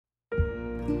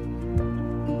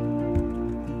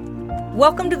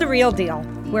Welcome to The Real Deal,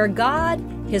 where God,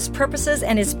 His purposes,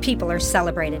 and His people are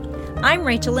celebrated. I'm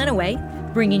Rachel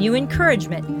Inouye, bringing you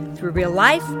encouragement through real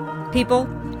life, people,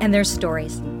 and their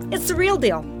stories. It's The Real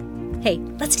Deal. Hey,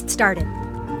 let's get started.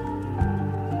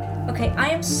 Okay, I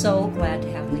am so glad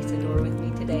to have Lisa Dorr with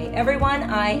me today. Everyone,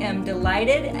 I am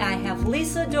delighted. I have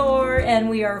Lisa Dorr, and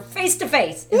we are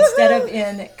face-to-face instead of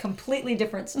in completely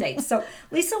different states. So,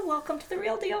 Lisa, welcome to The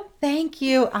Real Deal. Thank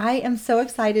you. I am so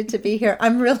excited to be here.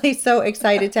 I'm really so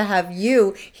excited to have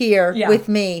you here with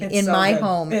me in my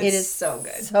home. It is so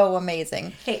good. So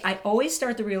amazing. Hey, I always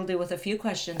start The Real Deal with a few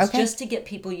questions just to get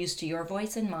people used to your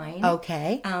voice and mine.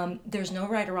 Okay. There's no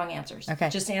right or wrong answers. Okay.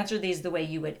 Just answer these the way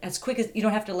you would, as quick as, you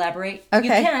don't have to elaborate.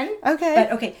 Okay. You can. Okay.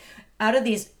 But okay, out of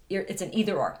these, it's an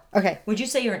either or. Okay. Would you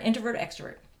say you're an introvert or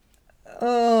extrovert?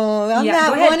 Oh, I'm Yeah, that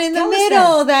go ahead. one in the Tell us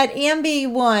middle, that ambi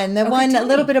one, the one, a tell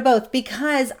little me. bit of both,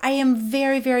 because I am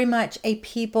very, very much a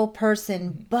people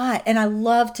person, and I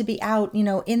love to be out,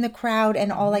 in the crowd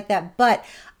and all like that, but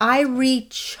I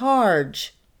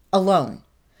recharge alone.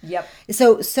 Yep.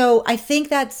 So I think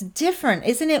that's different,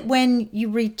 isn't it? When you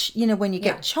reach, when you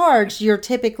get charged, you're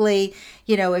typically,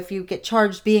 if you get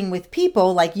charged being with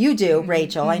people like you do,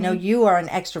 Rachel, I know you are an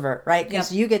extrovert, right?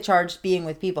 Because you get charged being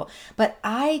with people, but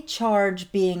I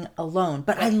charge being alone,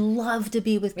 but I love to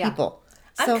be with people.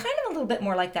 I'm So, kind of a little bit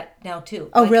more like that now too.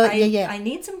 Oh, Like, really? Yeah. I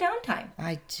need some downtime.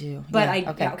 I do. But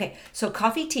yeah, okay. So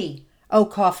coffee, tea. Oh,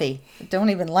 coffee. Don't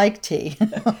even like tea.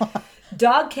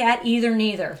 Dog, cat, either,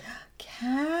 neither.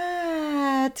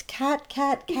 Cat.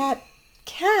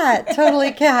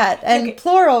 Totally cat. And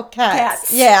plural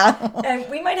cats. Yeah. And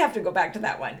we might have to go back to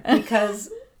that one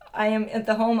because I am at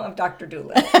the home of Dr.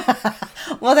 Doolittle.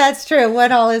 Well, that's true.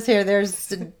 What all is here?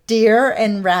 There's deer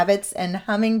and rabbits and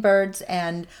hummingbirds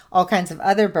and all kinds of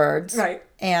other birds. Right.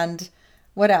 And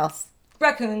what else?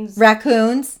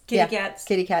 Raccoons. Kitty cats.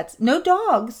 Kitty cats. No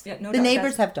dogs. Yeah, no the dog-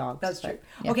 neighbors have dogs. That's true.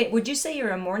 Yeah. Okay, would you say you're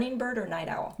a morning bird or night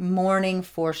owl? Morning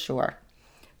for sure.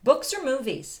 Books or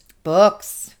movies?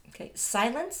 Books. Okay,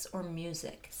 silence or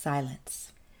music?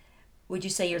 Silence. Would you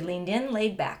say you're leaned in,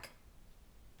 laid back?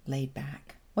 Laid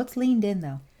back. What's leaned in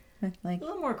though? Like, A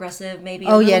little more aggressive, maybe.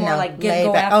 oh a little yeah, more no, like laid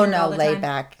go back. after Oh it no, all the laid time.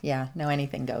 back. Yeah, no,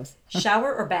 anything goes.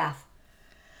 Shower or bath?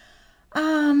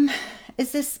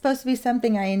 Is this supposed to be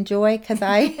something I enjoy? Because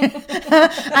I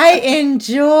I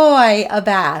enjoy a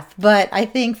bath, but I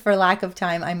think for lack of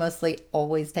time, I mostly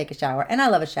always take a shower, and I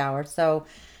love a shower. So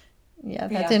yeah,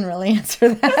 that didn't really answer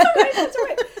that. That's all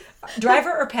right.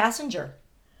 Driver or passenger?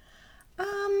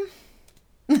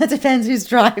 That depends who's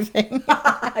driving.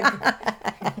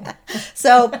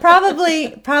 So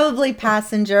probably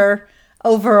passenger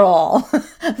overall,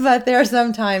 but there are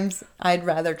sometimes I'd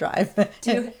rather drive.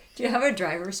 Do you have a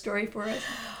driver story for us?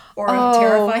 Or a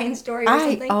terrifying story or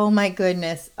something? Oh my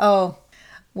goodness. Oh,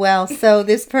 well, so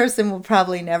this person will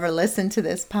probably never listen to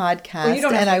this podcast, Well, you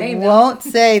don't have and to I name them. won't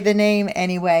say the name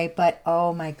anyway, but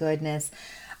oh my goodness.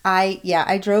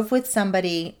 I drove with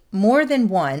somebody more than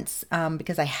once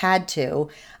because I had to,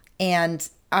 and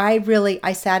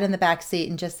I sat in the back seat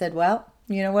and just said, well,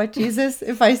 you know what, Jesus,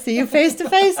 if I see you face to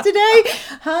face today,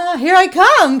 here I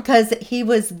come, because he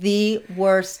was the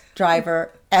worst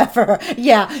driver ever.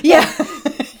 Yeah.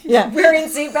 Wearing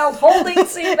seatbelt, holding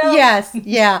seatbelt. Yes,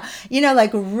 yeah.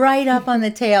 Like right up on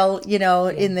the tail,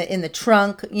 in the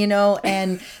trunk,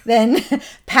 and then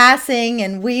passing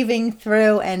and weaving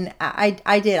through. And I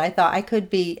thought I could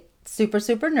be super,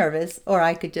 super nervous, or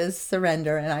I could just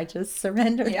surrender, and I just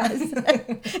surrendered. Yeah.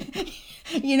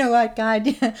 You know what,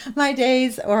 God, my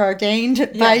days are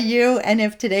ordained by you, and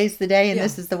if today's the day and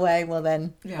this is the way, well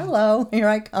then, hello, here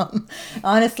I come.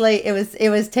 Honestly, it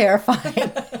was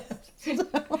terrifying.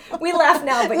 We laugh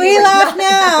now, but we laugh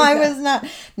now. I was not.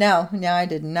 No, I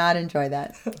did not enjoy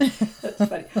that. That's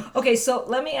funny. Okay, so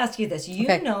let me ask you this.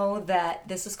 You know that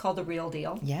this is called The Real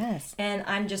Deal. Yes. And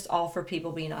I'm just all for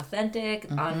people being authentic,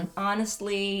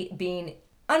 honestly being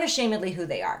unashamedly who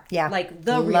they are. Yeah. Like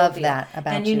the real Love deal. that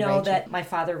about and you, know Rachel. that my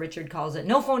father, Richard, calls it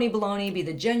no phony baloney, be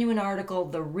the genuine article,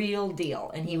 the real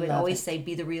deal. And he would always say,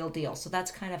 be the real deal. So that's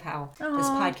kind of how this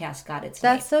podcast got its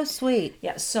name. That's so sweet.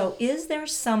 Yeah. So is there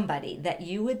somebody that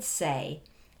you would say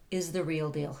is the real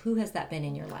deal? Who has that been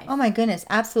in your life? Oh my goodness,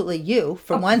 absolutely you,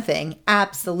 for one thing.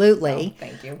 Absolutely. Oh,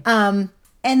 thank you.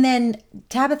 And then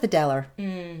Tabitha Deller.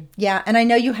 Yeah, and I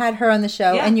know you had her on the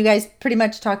show, and you guys pretty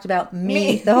much talked about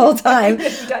me the whole time.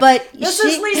 But this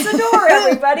is Lisa Dorr,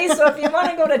 everybody. So if you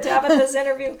want to go to Tabitha's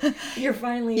interview, you're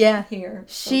finally here.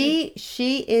 She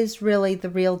is really the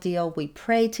real deal. We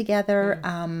pray together,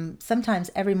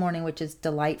 sometimes every morning, which is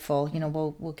delightful.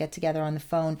 We'll get together on the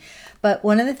phone. But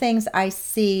one of the things I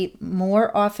see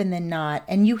more often than not,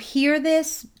 and you hear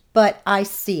this but I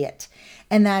see it.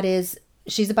 And that is,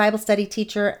 she's a Bible study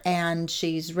teacher, and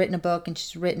she's written a book, and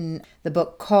she's written the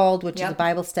book Called, which is a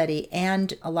Bible study,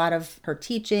 and a lot of her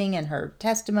teaching and her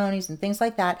testimonies and things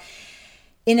like that.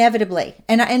 Inevitably.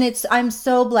 And I'm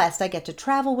so blessed. I get to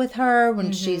travel with her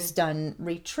when she's done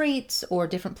retreats or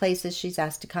different places she's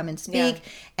asked to come and speak.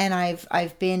 Yeah. And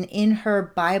I've been in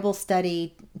her Bible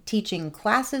study teaching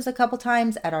classes a couple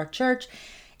times at our church.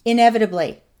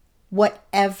 Inevitably,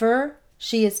 whatever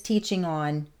she is teaching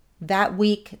on that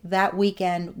week, that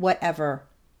weekend, whatever,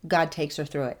 God takes her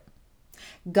through it.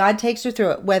 God takes her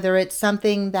through it, whether it's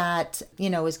something that,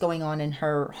 is going on in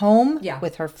her home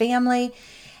with her family.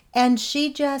 And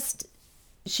she just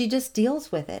deals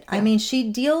with it. Yeah. I mean,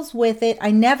 she deals with it.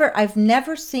 I've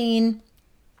never seen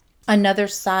another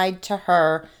side to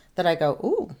her that I go,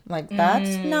 ooh, like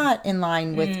that's not in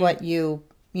line with what you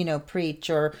preach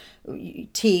or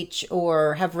teach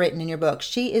or have written in your book.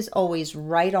 She is always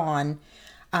right on,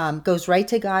 goes right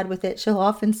to God with it. She'll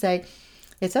often say,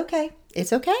 it's okay.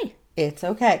 It's okay. It's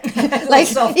okay. Like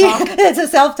self-talk. It's a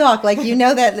self-talk. Like,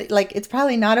 that, like, it's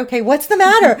probably not okay. What's the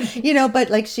matter? But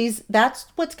like that's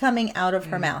what's coming out of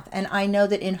her mouth. And I know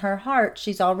that in her heart,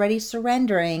 she's already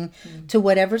surrendering to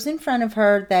whatever's in front of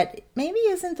her that maybe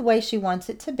isn't the way she wants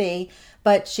it to be.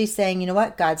 But she's saying, you know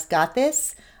what? God's got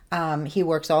this. He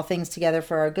works all things together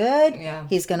for our good. Yeah.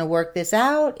 He's going to work this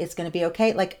out. It's going to be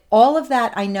okay. Like, all of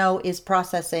that I know is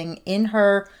processing in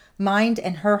her mind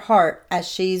and her heart as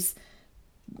she's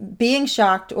being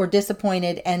shocked or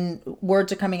disappointed, and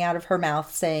words are coming out of her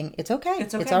mouth saying, it's okay.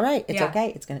 It's okay. It's all right. It's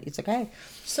okay. It's okay.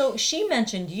 So she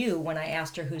mentioned you when I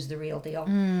asked her who's the real deal.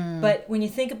 But when you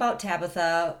think about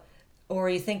Tabitha, or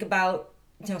you think about,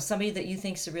 somebody that you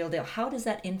think's the real deal, how does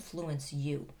that influence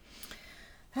you?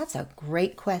 That's a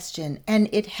great question. And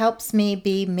it helps me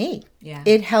be me. Yeah.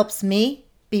 It helps me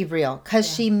be real, because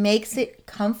she makes it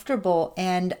comfortable,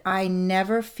 and I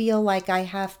never feel like I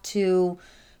have to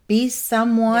be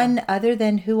someone other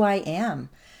than who I am.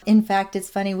 In fact, it's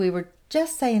funny, we were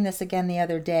just saying this again the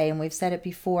other day, and we've said it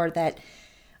before, that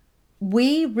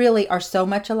we really are so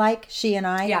much alike, she and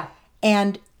I. Yeah.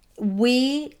 And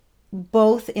we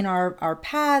both in our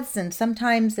paths, and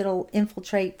sometimes it'll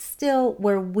infiltrate still,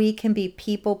 where we can be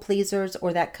people pleasers,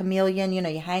 or that chameleon, you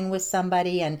hang with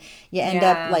somebody and you end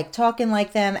up like talking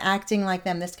like them, acting like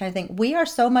them, this kind of thing. We are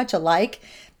so much alike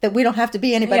that we don't have to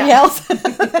be anybody else.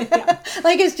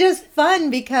 Like, it's just fun,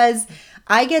 because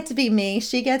I get to be me,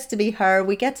 she gets to be her,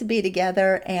 we get to be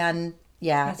together, and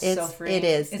so freeing. It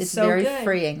is. It's so very good.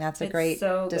 Freeing. That's a great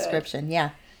description. Good. Yeah.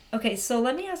 Okay, so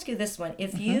let me ask you this one.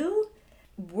 If you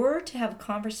were to have a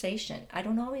conversation, I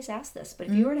don't always ask this, but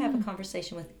if you were to have a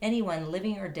conversation with anyone,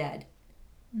 living or dead,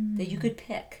 that you could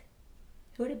pick,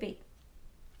 who would it be?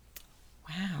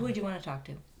 Wow. Who would you want to talk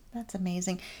to? That's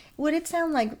amazing. Would it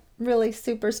sound like really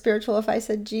super spiritual if I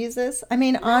said Jesus? I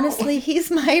mean, honestly,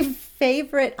 he's my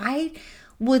favorite. I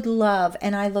would love,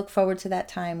 and I look forward to that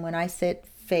time when I sit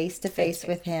face to face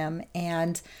with him.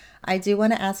 And I do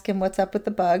want to ask him what's up with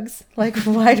the bugs. Like,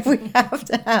 why do we have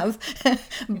to have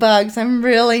bugs? I'm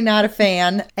really not a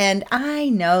fan. And I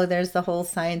know there's the whole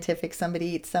scientific somebody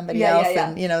eats somebody else,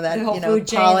 and that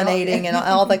pollinating and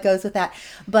all that goes with that.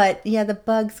 But the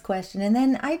bugs question. And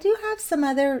then I do have some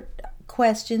other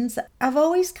questions. I've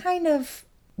always kind of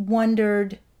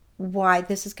wondered why.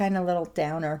 This is kind of a little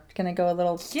downer. Going to go a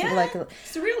little it's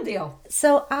the real deal.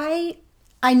 So I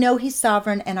know he's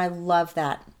sovereign, and I love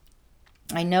that.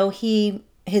 I know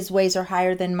his ways are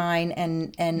higher than mine,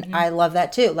 and I love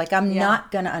that too. Like, I'm not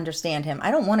going to understand him.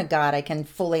 I don't want a God I can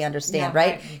fully understand,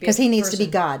 right? Because he needs to be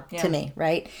God to me,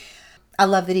 right? I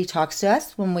love that he talks to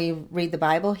us when we read the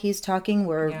Bible. He's talking.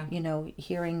 We're,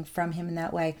 hearing from him in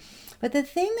that way. But the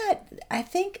thing that I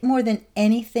think more than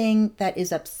anything that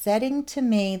is upsetting to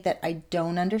me that I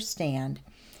don't understand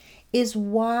is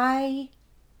why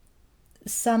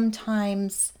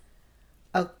sometimes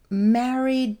a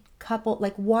married couple,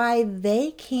 like, why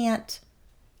they can't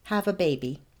have a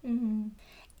baby.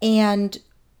 And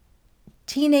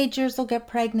teenagers will get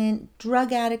pregnant,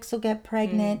 drug addicts will get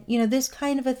pregnant, this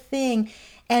kind of a thing.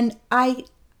 And I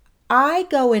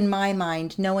go in my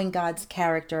mind, knowing God's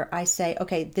character, I say,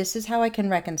 okay, this is how I can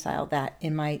reconcile that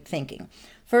in my thinking.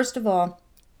 First of all,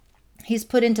 he's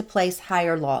put into place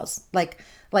higher laws, like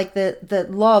the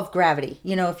law of gravity.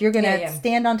 If you're going to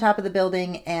stand on top of the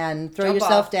building and throw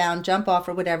yourself down, jump off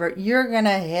or whatever, you're going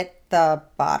to hit the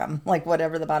bottom, like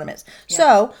whatever the bottom is. Yeah.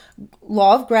 So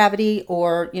law of gravity,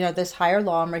 or, this higher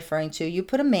law I'm referring to, you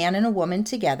put a man and a woman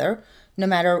together, no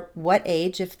matter what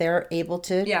age, if they're able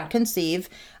to conceive,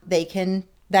 they can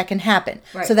that can happen.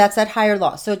 Right. So that's that higher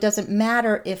law. So it doesn't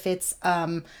matter if it's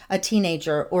a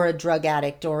teenager or a drug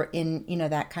addict or in,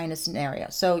 that kind of scenario.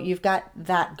 So you've got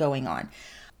that going on.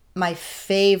 My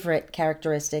favorite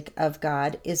characteristic of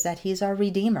God is that he's our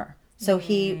redeemer. So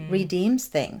he redeems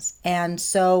things. And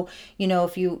so,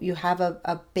 if you have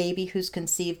a baby who's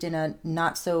conceived in a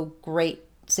not so great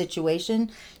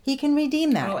situation, he can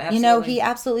redeem that. Oh, absolutely. He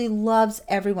absolutely loves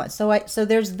everyone. So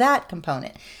there's that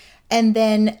component. And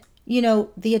then,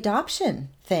 the adoption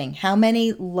thing. How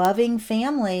many loving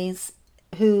families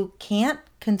who can't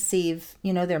conceive,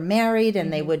 they're married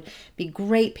and they would be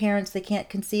great parents, they can't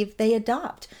conceive, they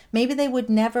adopt. Maybe they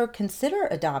would never consider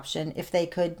adoption if they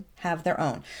could have their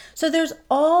own. So there's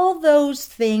all those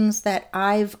things that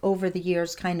I've over the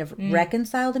years kind of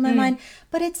reconciled in my mind,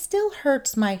 but it still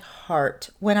hurts my heart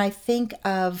when I think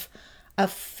of a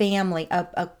family,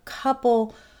 a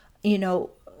couple,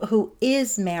 who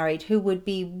is married, who would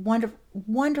be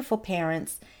wonderful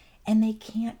parents, and they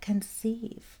can't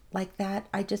conceive. Like that,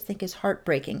 I just think is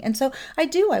heartbreaking. And so I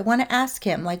want to ask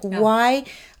him, why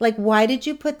did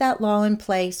you put that law in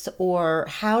place, or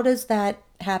how does that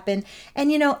happen?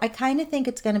 And, I kind of think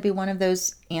it's going to be one of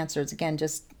those answers, again,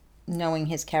 just knowing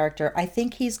his character. I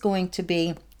think he's going to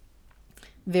be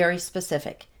very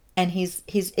specific, and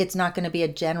it's not going to be a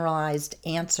generalized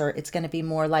answer. It's going to be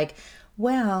more like,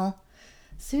 well,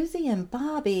 Susie and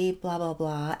Bobby, blah, blah,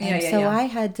 blah. And I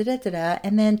had da-da-da-da,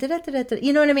 and then da-da-da-da-da.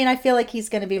 You know what I mean? I feel like he's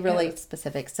going to be really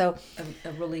specific. So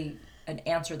an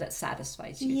answer that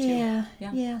satisfies you too.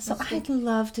 Yeah. So I'd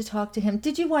love to talk to him.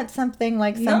 Did you want something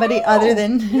like somebody No, other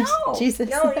than no, Jesus?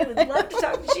 No, you would love to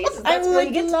talk to Jesus. I would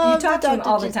love you talk to to him talk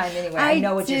all to the time anyway. I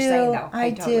know what do. you're saying, though.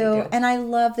 I totally do. And I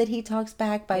love that he talks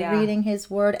back by reading his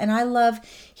word. And I love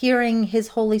hearing his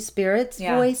Holy Spirit's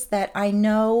voice, that I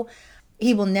know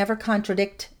he will never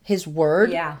contradict his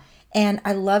word. Yeah. And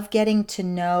I love getting to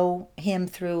know him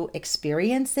through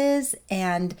experiences.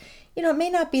 And, it may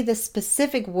not be the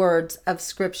specific words of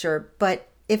scripture, but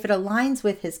if it aligns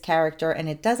with his character and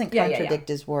it doesn't contradict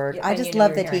his word, I just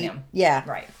love that he, him.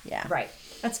 Right. Yeah. Right.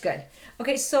 That's good.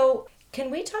 Okay. So can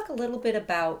we talk a little bit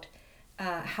about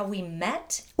how we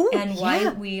met and why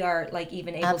we are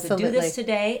even able to do this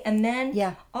today? And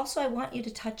then also I want you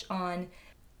to touch on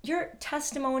your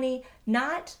testimony,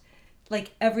 not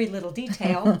every little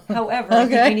detail. However, I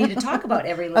think we need to talk about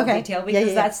every little detail,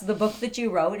 because that's the book that you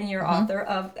wrote, and you're author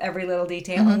of Every Little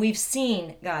Detail. And we've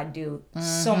seen God do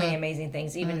so many amazing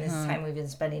things, even this time we've been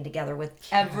spending together, with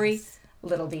every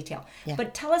little detail. Yeah.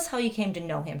 But tell us how you came to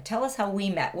know him. Tell us how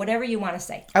we met, whatever you want to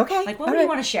say. Okay. What do you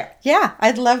want to share? Yeah,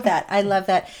 I'd love that. I love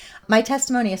that. My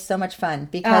testimony is so much fun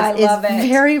because it's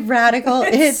very radical.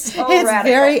 It's radical.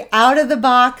 Very out of the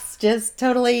box, just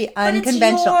totally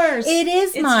unconventional. But it's yours. It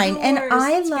is mine. Yours. And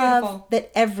I love beautiful.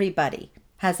 That everybody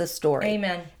has a story.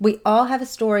 Amen. We all have a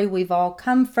story. We've all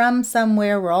come from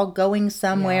somewhere. We're all going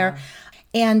somewhere.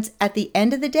 Yeah. And at the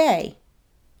end of the day,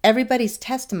 everybody's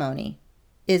testimony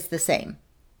is the same,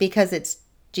 because it's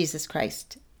Jesus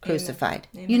Christ crucified.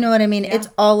 Amen. You know what I mean? Yeah. It's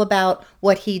all about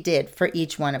what he did for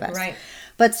each one of us. Right.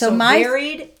 But so my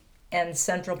varied and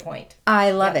central point.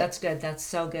 I love it. That's good. That's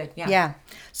so good. Yeah. Yeah.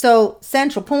 So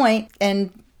central point,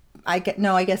 and I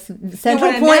guess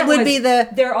central point would be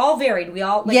they're all varied. We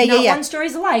all not one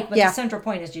story's alike, but the central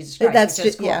point is Jesus Christ. That's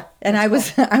just cool. Yeah. And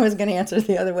that's I was going to answer it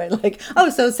the other way,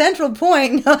 so central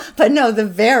point,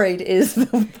 the varied is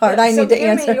the part I need to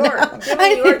answer.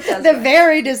 The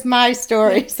varied is my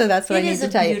story, so that's what I need to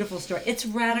tell you. It is a beautiful story. It's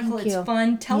radical. It's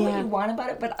fun. Tell what you want about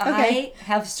it, but I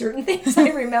have certain things I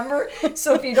remember.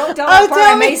 So if you don't tell that part,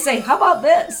 I may say, "How about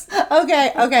this?"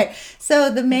 Okay.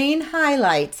 So the main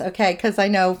highlights, because I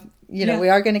know. We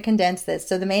are going to condense this.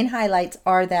 So the main highlights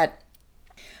are that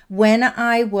when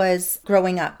I was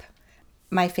growing up,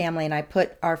 my family and I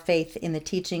put our faith in the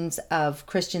teachings of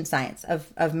Christian Science,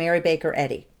 of Mary Baker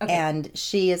Eddy. Okay. And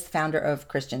she is the founder of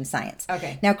Christian Science.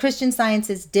 Okay. Now, Christian Science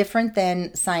is different than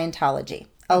Scientology.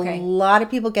 A lot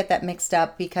of people get that mixed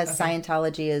up because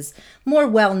Scientology is more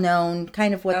well-known,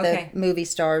 kind of what the movie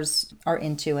stars are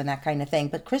into and that kind of thing.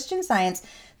 But Christian Science,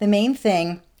 the main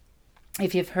thing,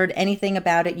 if you've heard anything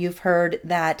about it, you've heard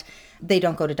that they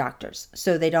don't go to doctors.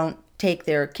 So they don't take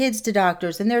their kids to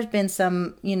doctors. And there's been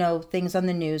some, things on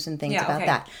the news and things about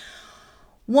that.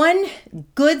 One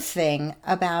good thing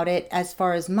about it, as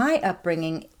far as my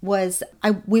upbringing, was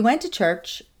we went to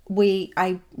church.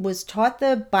 I was taught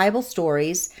the Bible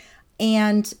stories,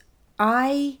 and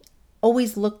I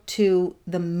always looked to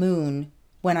the moon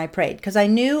when I prayed, because I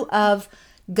knew of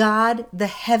God, the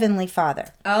Heavenly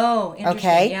Father. Oh, interesting.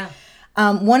 Okay. Yeah.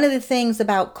 One of the things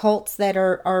about cults that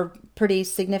are pretty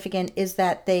significant is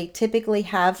that they typically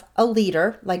have a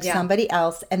leader, like somebody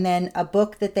else, and then a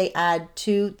book that they add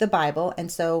to the Bible.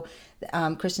 And so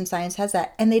Christian Science has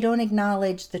that. And they don't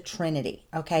acknowledge the Trinity,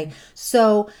 okay?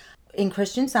 So in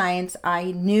Christian Science,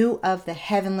 I knew of the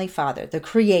Heavenly Father, the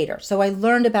Creator. So I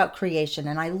learned about creation,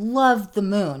 and I loved the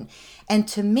moon. And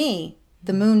to me,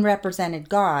 the moon represented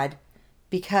God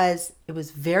because it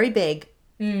was very big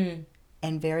and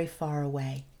very far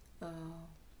away.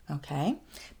 Okay?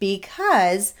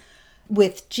 Because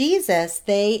with Jesus,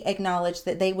 they acknowledge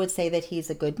that they would say that he's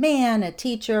a good man, a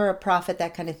teacher, a prophet,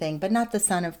 that kind of thing, but not the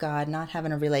Son of God, not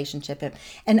having a relationship.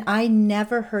 And I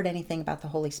never heard anything about the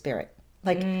Holy Spirit.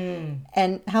 Like,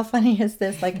 and how funny is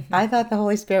this? Like, I thought the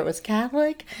Holy Spirit was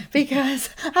Catholic because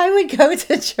I would go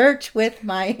to church with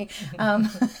my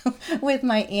with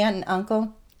my aunt and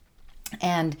uncle,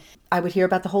 and I would hear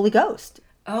about the Holy Ghost.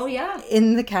 Oh, yeah.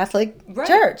 In the Catholic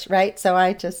church, right? So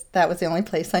that was the only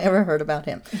place I ever heard about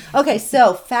him. Okay,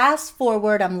 so fast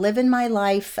forward, I'm living my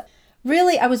life.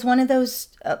 Really, I was one of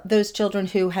those children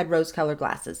who had rose-colored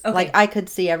glasses. Okay. Like, I could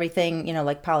see everything,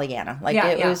 like Pollyanna. Like,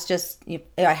 it was just,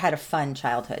 I had a fun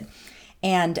childhood.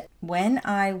 And when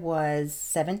I was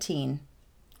 17,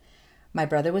 my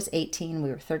brother was 18. We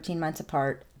were 13 months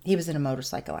apart. He was in a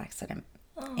motorcycle accident.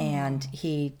 Oh. And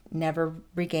he never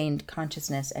regained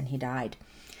consciousness, and he died.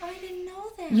 I didn't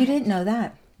know that. You didn't know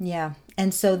that? Yeah.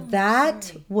 And so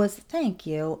thank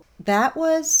you. That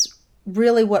was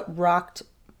really what rocked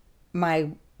my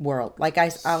world. Like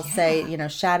I'll say,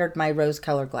 shattered my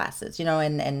rose-colored glasses,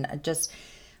 and just,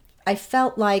 I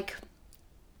felt like,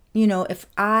 if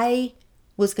I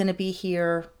was going to be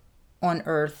here on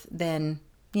earth, then,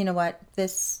 you know what,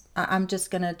 I'm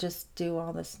just going to just do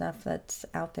all the stuff that's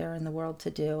out there in the world to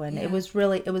do. And it was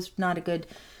not a good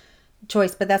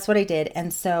choice, but that's what I did.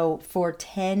 And so for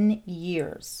 10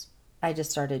 years, I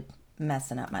just started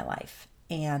messing up my life.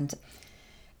 And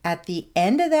at the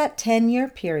end of that 10-year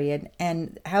period,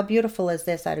 and how beautiful is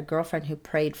this? I had a girlfriend who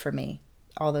prayed for me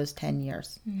all those 10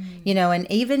 years,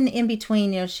 and even in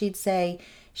between,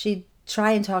 she'd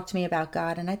try and talk to me about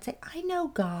God. And I'd say, I know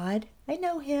God. I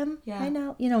know him. Yeah. I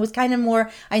know, it was kind of more,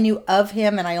 I knew of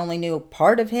him and I only knew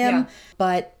part of him,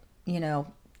 but,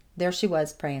 there she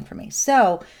was praying for me.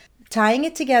 So tying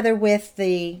it together with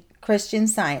the Christian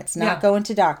Science, not going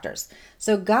to doctors.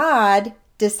 So God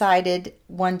decided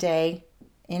one day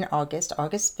in August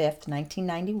 5th,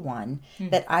 1991,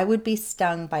 that I would be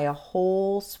stung by a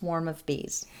whole swarm of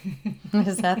bees.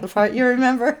 Is that the part you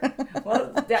remember?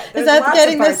 Well, is that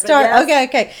getting the start? Yes.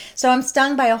 Okay. So I'm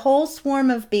stung by a whole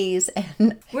swarm of bees.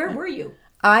 And where were you?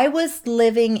 I was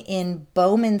living in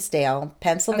Bowmansdale,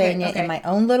 Pennsylvania, in my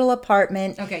own little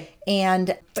apartment. Okay.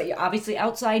 But you're obviously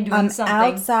outside doing something.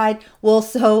 Outside. Well,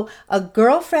 so a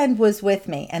girlfriend was with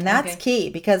me, and that's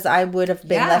key because I would have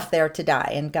been left there to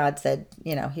die. And God said,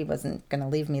 he wasn't going to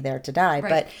leave me there to die. Right.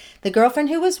 But the girlfriend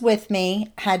who was with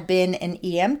me had been an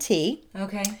EMT.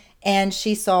 Okay. And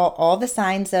she saw all the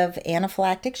signs of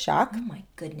anaphylactic shock. Oh, my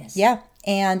goodness. Yeah.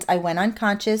 And I went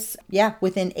unconscious,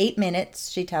 within 8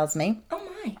 minutes, she tells me. Oh,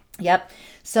 my. Yep.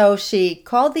 So she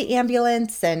called the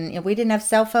ambulance, and we didn't have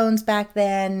cell phones back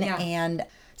then. Yeah. And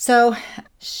so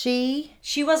she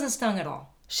wasn't stung at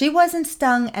all. She wasn't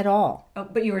stung at all. Oh,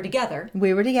 but you were together.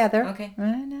 We were together. Okay.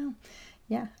 I know.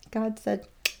 Yeah. God said,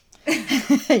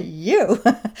 you.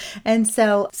 And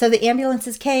so the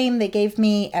ambulances came. They gave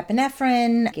me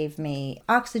epinephrine, gave me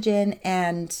oxygen,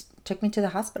 and took me to the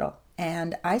hospital.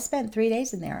 And I spent 3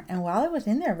 days in there. And while I was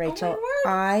in there, Rachel,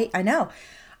 I know.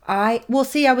 I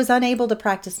was unable to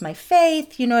practice my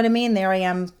faith. You know what I mean? There I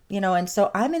am, and so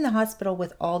I'm in the hospital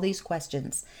with all these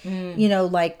questions.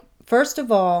 Like, first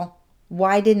of all,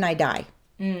 why didn't I die?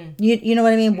 You know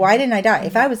what I mean? Why didn't I die?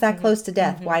 If I was that close to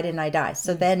death, why didn't I die?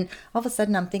 So then all of a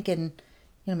sudden I'm thinking,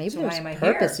 maybe there's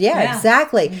purpose. Yeah,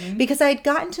 exactly. Because I had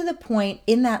gotten to the point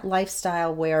in that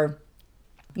lifestyle where,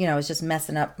 I was just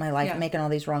messing up my life, making all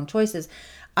these wrong choices.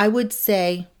 I would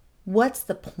say, what's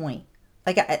the point?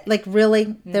 Like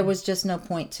really, there was just no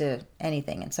point to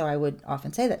anything. And so I would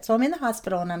often say that. So I'm in the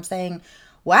hospital and I'm saying,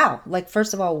 wow, like,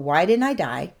 first of all, why didn't I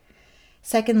die?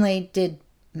 Secondly, did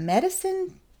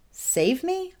medicine save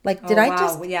me? Like, did I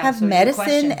just have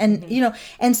medicine? And,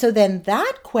 and so then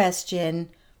that question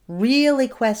really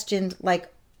questioned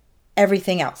like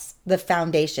everything else, the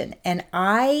foundation. And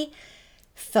I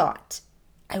thought,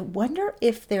 I wonder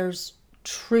if there's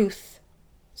truth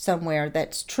somewhere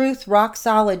that's truth, rock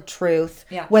solid truth,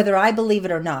 whether I believe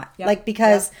it or not.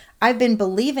 Because I've been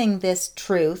believing this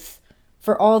truth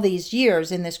for all these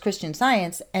years in this Christian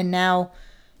Science, and now,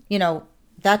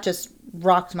 that just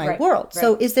rocked my Right, world. right.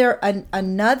 So is there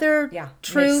another Yeah, makes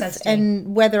truth? sense to me.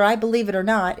 And whether I believe it or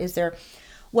not, is there?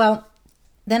 Well,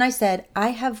 then I said, I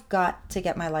have got to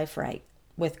get my life right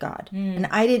with God. And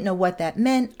I didn't know what that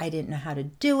meant. I didn't know how to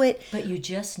do it. But you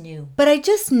just knew. But I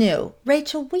just knew,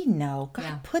 Rachel, we know God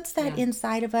Yeah, puts that yeah.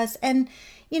 inside of us. And,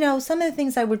 some of the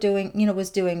things I was doing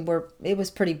it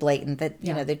was pretty blatant that,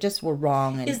 Yeah. they just were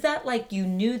wrong. And Is that like you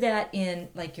knew that in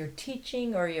like your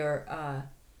teaching or your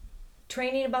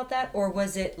training about that? Or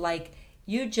was it like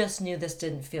you just knew this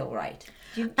didn't feel right?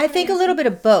 I think a little bit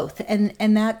of both.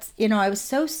 And that's, I was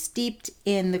so steeped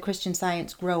in the Christian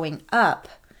Science growing up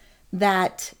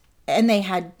that, and they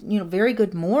had, very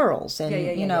good morals and,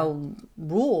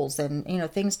 rules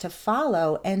and, things to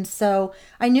follow. And so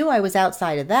I knew I was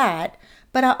outside of that,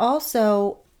 but I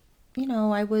also,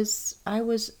 I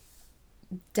was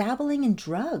dabbling in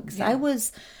drugs. Yeah. I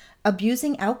was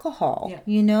abusing alcohol,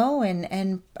 Yeah.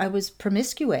 and I was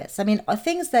promiscuous. I mean,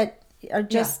 things that are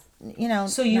just,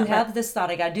 So you not have this thought,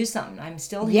 I got to do something. I'm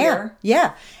still yeah, here.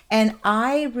 yeah. And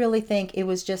I really think it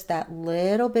was just that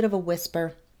little bit of a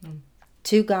whisper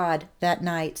to God that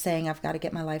night saying, I've got to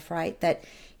get my life right, that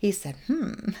he said,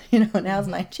 now's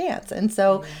my chance. And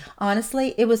so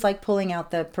honestly, it was like pulling out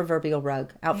the proverbial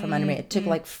rug out from under me. It took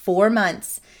like 4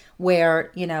 months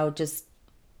where, just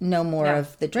no more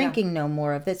of the drinking, no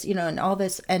more of this, and all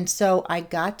this. And so I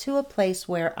got to a place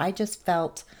where I just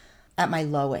felt at my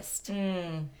lowest.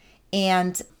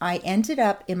 And I ended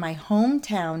up in my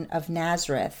hometown of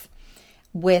Nazareth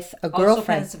with a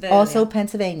girlfriend.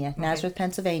 Pennsylvania. Nazareth,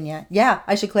 Pennsylvania. Yeah,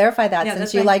 I should clarify that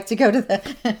since you like to go to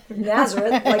the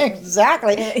Nazareth.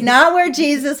 Exactly. Not where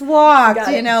Jesus walked,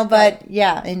 Got it. but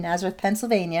yeah, in Nazareth,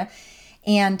 Pennsylvania.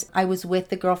 And I was with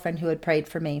the girlfriend who had prayed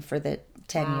for me for the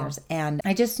 10 years. And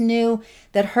I just knew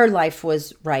that her life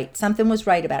was right. Something was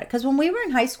right about it. Because when we were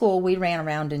in high school, we ran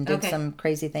around and did some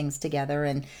crazy things together.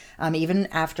 And even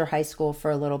after high school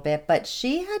for a little bit. But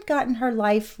she had gotten her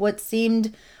life what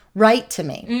seemed right to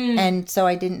me. And so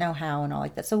I didn't know how and all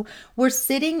like that. So we're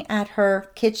sitting at her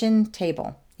kitchen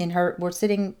table. We're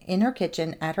sitting in her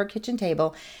kitchen at her kitchen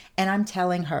table, and I'm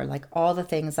telling her like all the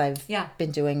things I've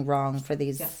been doing wrong for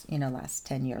these, last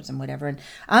 10 years and whatever. And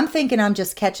I'm thinking I'm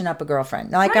just catching up a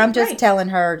girlfriend. Like I'm just telling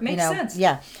her, Makes sense.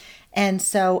 Yeah. And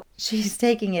so she's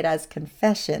taking it as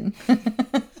confession.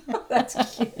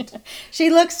 That's cute. She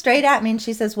looks straight at me and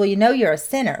she says, well, you're a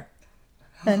sinner.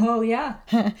 And, okay.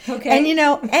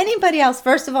 And anybody else,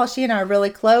 first of all, she and I are really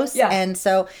close. Yeah. And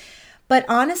so, but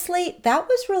honestly, that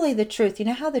was really the truth. You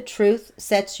know how the truth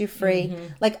sets you free?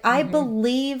 Like I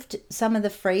believed some of the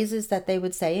phrases that they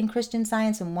would say in Christian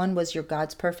Science. And one was, you're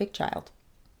God's perfect child.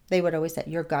 They would always say,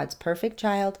 you're God's perfect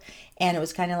child. And it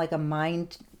was kind of like a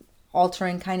mind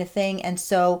altering kind of thing. And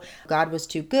so God was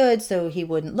too good, so he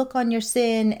wouldn't look on your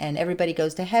sin, and everybody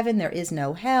goes to heaven, there is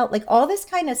no hell, like all this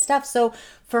kind of stuff. So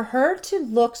for her to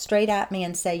look straight at me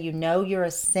and say, you're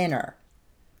a sinner,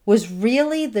 was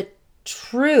really the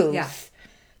truth,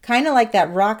 kind of like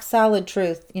that rock solid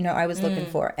truth, I was looking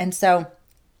for. And so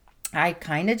I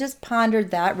kind of just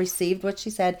pondered that, received what she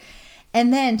said.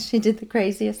 And then she did the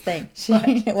craziest thing.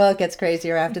 Well, it gets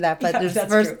crazier after that, but the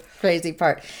first crazy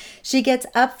part. She gets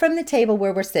up from the table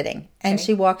where we're sitting, and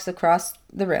she walks across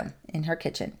the room in her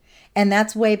kitchen. And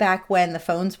that's way back when the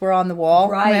phones were on the wall.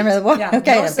 Right. Remember the wall? Yeah.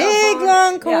 Okay, No a big phone.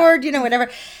 long cord, whatever.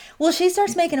 Well, she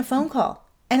starts making a phone call.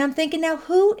 And I'm thinking, now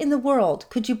who in the world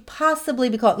could you possibly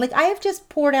be called? Like, I have just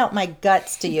poured out my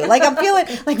guts to you. Like, I'm feeling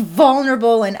like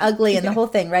vulnerable and ugly and the whole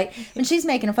thing, right? And she's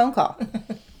making a phone call.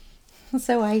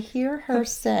 So I hear her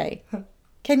say,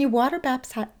 can you water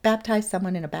baptize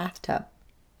someone in a bathtub?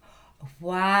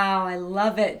 Wow, I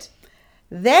love it.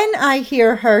 Then I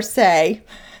hear her say,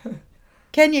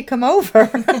 can you come over?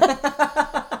 I'm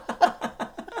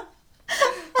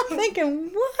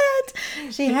thinking, what?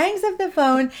 She hangs up the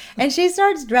phone and she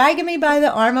starts dragging me by the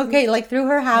arm, like through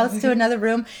her house to another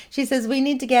room. She says, we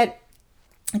need to get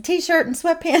a t-shirt and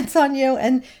sweatpants on you.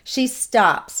 And she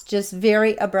stops just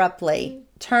very abruptly,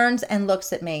 turns and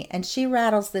looks at me, and she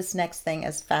rattles this next thing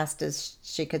as fast as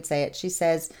she could say it. She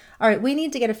says, all right, we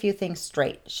need to get a few things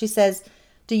straight. She says,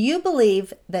 do you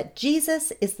believe that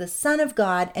Jesus is the Son of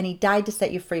God and he died to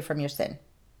set you free from your sin?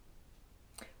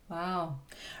 Wow.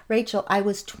 Rachel, I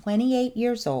was 28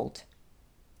 years old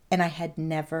and I had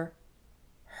never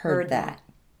heard that.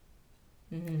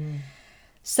 Mm-hmm.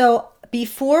 So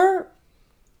before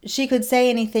she could say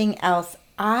anything else,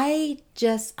 I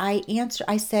answered,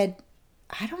 I said,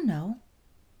 I don't know.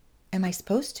 Am I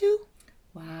supposed to?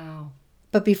 Wow.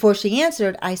 But before she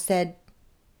answered, I said,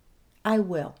 I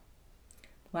will.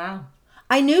 Wow.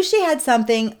 I knew she had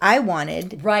something I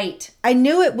wanted. Right. I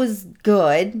knew it was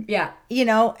good. Yeah.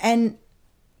 And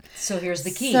so here's the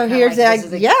key. so Kinda here's like,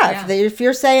 if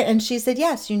you're saying, and she said,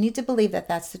 yes, you need to believe that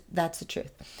that's the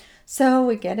truth. So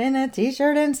we get in a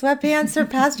t-shirt and sweatpants. Her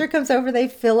pastor comes over. They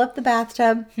fill up the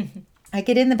bathtub. I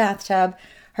get in the bathtub.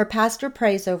 Her pastor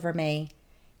prays over me.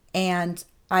 And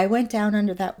I went down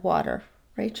under that water.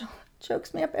 Rachel, it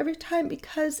chokes me up every time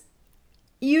because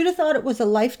you'd have thought it was a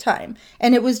lifetime.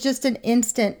 And it was just an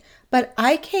instant. But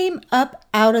I came up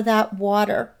out of that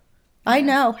water. Yeah. I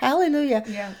know. Hallelujah.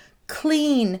 Yeah.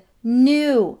 Clean,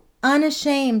 new,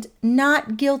 unashamed,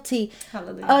 not guilty.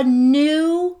 Hallelujah. A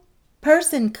new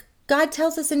person. God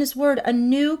tells us in his word, a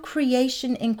new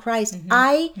creation in Christ.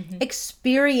 I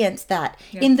experienced that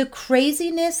in the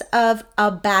craziness of a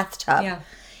bathtub. Yeah.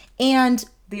 And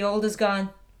the old is gone.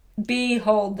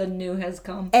 Behold, the new has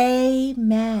come.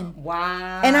 Amen.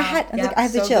 Wow. And I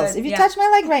have the chills. Good. If you touch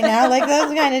my leg right now, like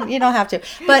that's kind of, you don't have to.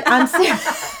 But I'm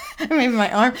serious. Maybe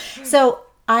my arm. So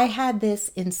I had this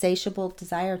insatiable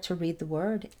desire to read the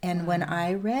word. And when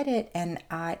I read it, and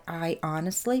I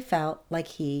honestly felt like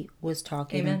he was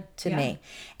talking to me.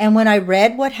 And when I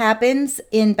read what happens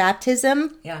in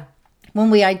baptism, when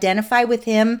we identify with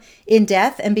him in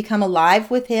death and become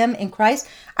alive with him in Christ,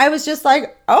 I was just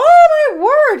like, oh my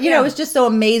word. You know, it was just so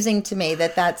amazing to me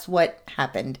that that's what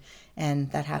happened. And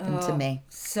that happened to me.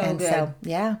 So good. So,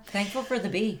 yeah. Thankful for the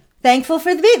bee. Thankful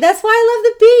for the bee. That's why I love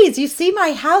the bees. You see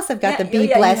my house. I've got the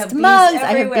bee blessed mugs.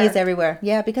 I have bees everywhere.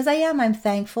 Yeah, because I'm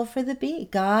thankful for the bee.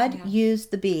 God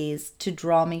used the bees to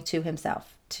draw me to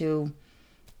himself, to,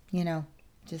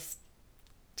 just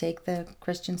take the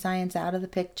Christian Science out of the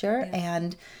picture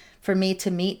and for me to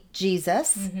meet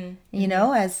Jesus,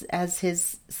 as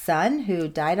his son who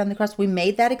died on the cross. We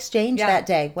made that exchange that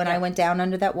day when I went down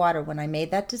under that water, when I made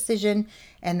that decision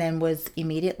and then was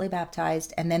immediately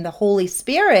baptized. And then the Holy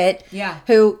Spirit,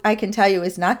 who I can tell you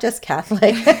is not just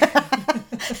Catholic,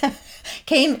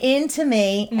 came into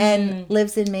me and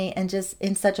lives in me and just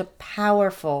in such a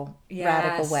powerful,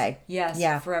 radical way. Yes.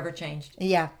 Yeah. Forever changed.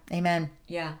 Yeah. Amen.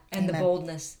 Yeah. And the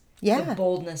boldness. Yeah. The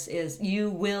boldness is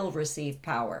you will receive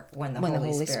power when the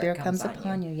Holy Spirit comes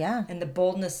upon you. Yeah. And the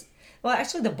boldness, well,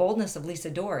 actually the boldness of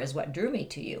Lisa Dorr is what drew me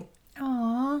to you.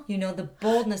 Aww. The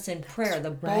boldness in prayer,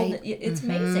 the boldness, it's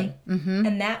amazing.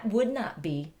 And that would not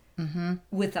be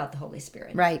without the Holy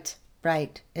Spirit. Right.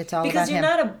 Right. It's all because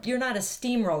about him. You're not a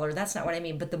steamroller. That's not what I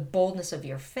mean. But the boldness of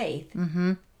your faith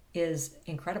is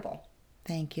incredible.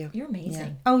 Thank you. You're amazing.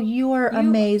 Yeah. Oh, you are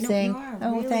amazing. No, you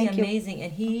are really thank you. Amazing.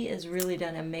 And he has really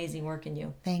done amazing work in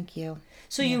you. Thank you.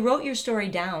 So you wrote your story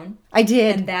down. I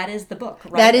did. And that is the book,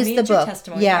 right? That is the book. Your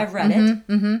testimony. Yeah. I've read it.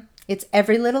 Mm-hmm. It's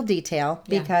every little detail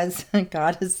because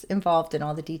God is involved in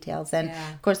all the details. And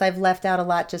of course, I've left out a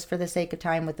lot just for the sake of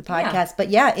time with the podcast.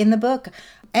 But in the book,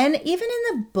 and even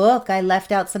in the book, I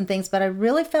left out some things, but I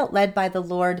really felt led by the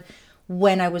Lord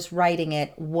when I was writing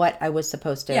it, what I was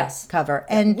supposed to cover.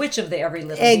 And which of the every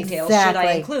little details should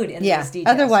I include in these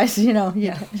details? Otherwise, it'll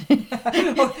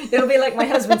be like my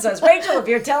husband says, Rachel, if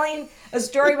you're telling a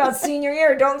story about senior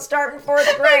year, don't start in fourth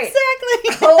grade.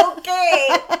 Exactly.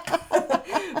 Okay.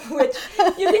 Which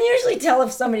you can usually tell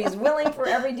if somebody's willing for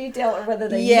every detail or whether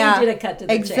they need you to cut to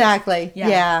the chase. Exactly.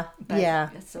 Yeah.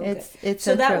 It's so good. It's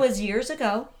so that true. was years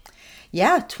ago.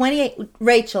 Yeah, 28.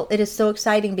 Rachel, it is so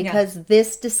exciting because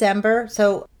this December,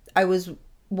 so I was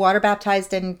water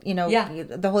baptized and,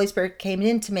 the Holy Spirit came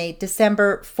into me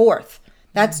December 4th.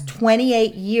 That's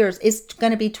 28 years. It's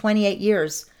going to be 28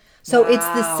 years. So it's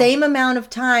the same amount of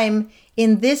time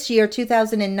in this year,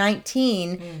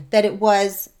 2019, that it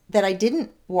was that I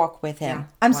didn't walk with him.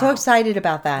 I'm so excited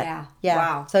about that. Yeah.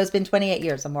 Wow. So it's been 28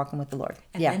 years I'm walking with the Lord.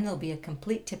 And then there'll be a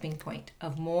complete tipping point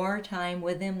of more time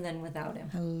with him than without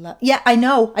him. I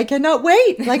know. I cannot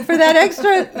wait. Like for that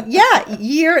extra,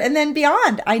 year and then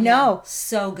beyond. I know. Yeah.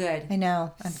 So good. I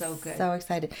know. I'm so good. So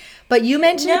excited. But you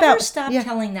mentioned Never stop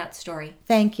telling that story.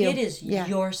 Thank you. It is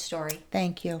your story.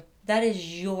 Thank you. That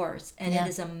is yours, and it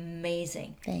is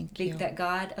amazing. Thank you. That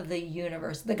God of the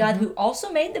universe, the God who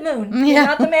also made the moon, yeah.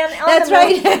 not the man on That's the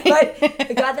moon, right. but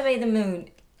the God that made the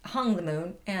moon, hung the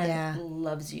moon, and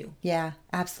loves you. Yeah,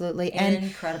 absolutely.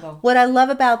 Incredible. What I love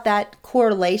about that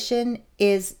correlation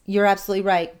is you're absolutely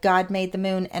right. God made the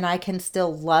moon, and I can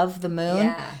still love the moon.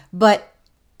 Yeah. But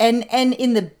and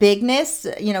in the bigness,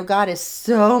 God is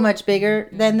so much bigger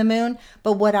than the moon.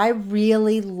 But what I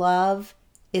really love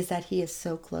is that he is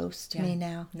so close to me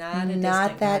now.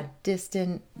 Not that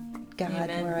distant God.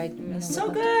 Amen. Where so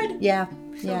good. Yeah.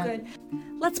 So good.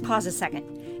 Let's pause a second.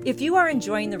 If you are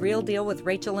enjoying The Real Deal with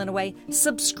Rachel Inouye,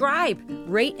 subscribe,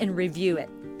 rate, and review it.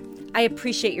 I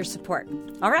appreciate your support.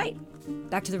 All right,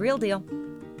 back to The Real Deal.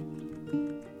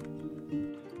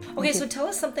 Okay, so tell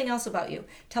us something else about you.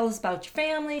 Tell us about your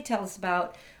family. Tell us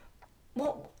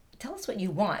what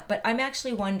you want. But I'm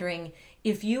actually wondering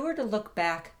if you were to look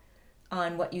back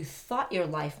on what you thought your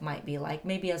life might be like,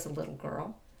 maybe as a little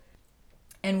girl,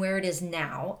 and where it is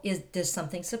now, does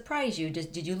something surprise you?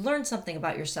 Did you learn something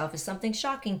about yourself? Is something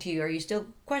shocking to you? Are you still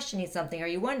questioning something? Are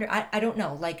you wondering? I don't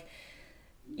know. Like,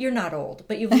 you're not old,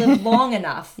 but you've lived long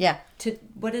enough. Yeah.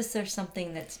 What is there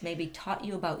something that's maybe taught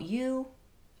you about you?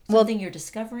 Something you're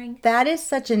discovering? That is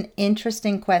such an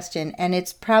interesting question, and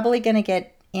it's probably going to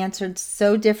get answered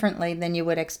so differently than you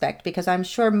would expect, because I'm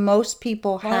sure most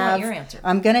people have. I want your answer.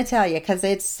 I'm going to tell you, because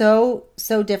it's so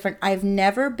different. I've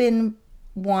never been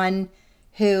one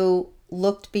who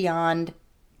looked beyond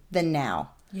the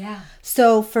now. Yeah.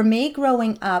 So for me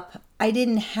growing up, I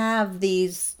didn't have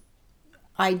these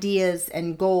ideas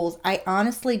and goals. I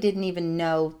honestly didn't even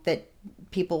know that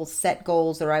people set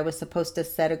goals, or I was supposed to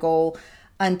set a goal,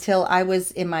 until I was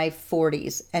in my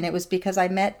 40s. And it was because I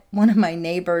met one of my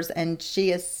neighbors, and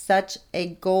she is such a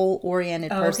goal-oriented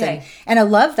person. Okay. And I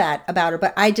love that about her,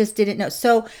 but I just didn't know.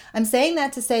 So I'm saying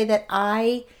that to say that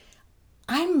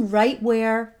I'm right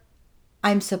where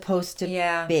I'm supposed to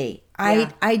be.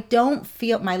 I don't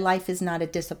feel my life is not a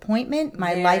disappointment.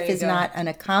 My life is not an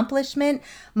accomplishment.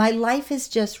 My life is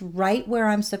just right where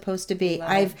I'm supposed to be.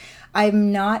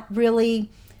 I'm not really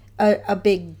a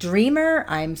big dreamer.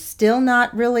 I'm still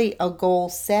not really a goal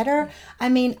setter. I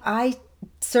mean, I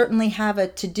certainly have a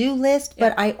to-do list,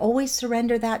 but I always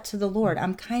surrender that to the Lord.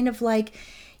 I'm kind of like,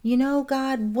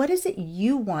 God, what is it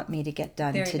you want me to get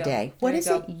done today? What is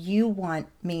it you want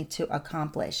me to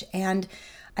accomplish? And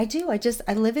I do.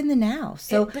 I live in the now.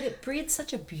 So, but it breeds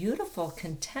such a beautiful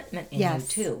contentment in you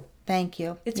too. Thank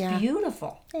you. It's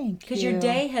beautiful. Thank you. Because your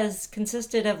day has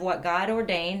consisted of what God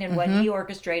ordained and what He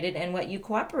orchestrated and what you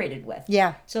cooperated with.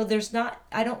 Yeah. So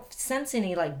I don't sense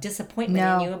any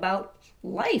disappointment in you about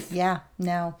life. Yeah,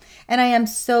 no. And I am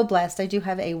so blessed. I do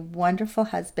have a wonderful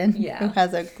husband who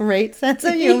has a great sense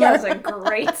of humor. He has a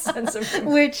great sense of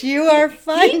humor. Which you are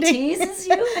finding. He teases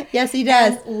you. Yes, he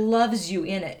does. And loves you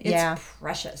in it. It's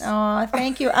precious. Oh,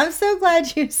 thank you. I'm so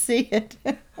glad you see it.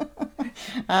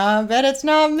 I bet it's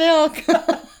not milk. You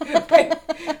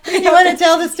want to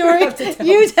tell the story?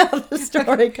 You tell the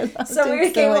story. So we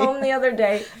came home the other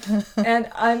day, and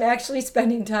I'm actually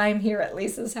spending time here at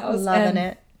Lisa's house. Loving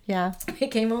it. Yeah. We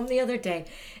came home the other day,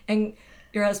 and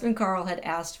your husband Carl had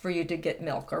asked for you to get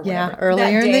milk or whatever. Yeah,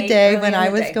 earlier in the day when I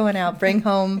was going out, bring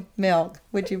home milk.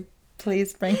 Would you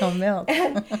please bring home milk?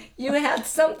 And you had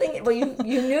something, well,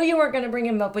 you knew you weren't going to bring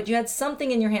him milk, but you had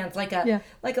something in your hands, like a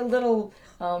little,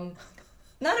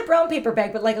 not a brown paper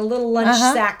bag, but like a little lunch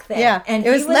sack thing. Yeah, and it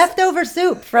was leftover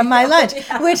soup from my lunch,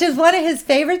 which is one of his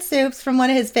favorite soups from one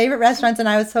of his favorite restaurants. And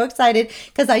I was so excited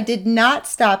because I did not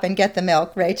stop and get the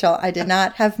milk, Rachel. I did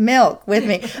not have milk with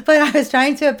me, but I was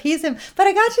trying to appease him. But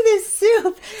I got you this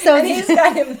soup. So and he's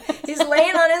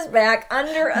laying on his back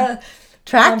under a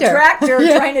tractor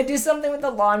trying to do something with the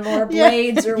lawnmower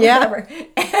blades or whatever.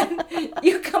 And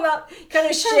you come out kind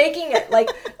of shaking it, like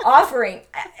offering.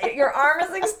 Your arm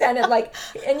is extended,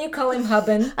 and you call him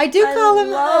Hubbin. I do call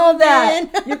him Hubbin.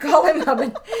 That. You call him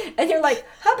Hubbin. And you're like,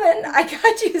 Hubbin, I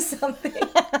got you something.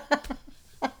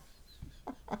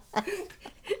 And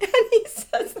he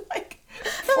says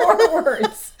 4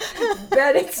 words.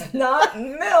 Bet it's not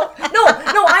milk. No,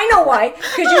 I know why.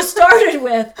 Because you started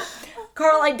with,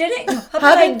 Carl, I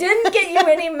didn't get you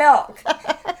any milk.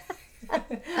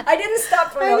 I didn't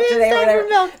stop for milk today or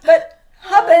whatever. But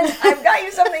Hubbin, I've got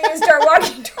you something. You start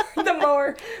walking toward the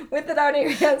mower with it out of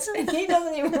your hands, and he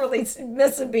doesn't even really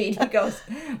miss a beat. He goes,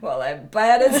 well, I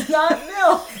bet it's not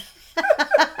milk.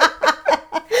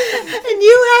 And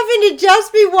you happened to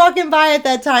just be walking by at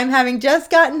that time, having just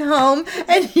gotten home,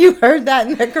 and you heard that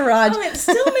in the garage. Oh, it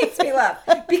still makes me laugh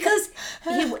because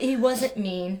he wasn't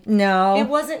mean. No. It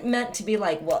wasn't meant to be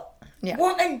like, well,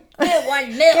 woman,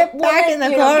 get back in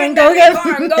the car and go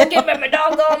get me my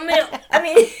doggone milk. I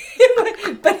mean,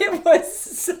 but it was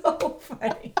so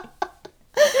funny.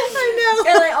 I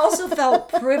know. And I also felt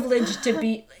privileged to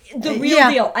be the real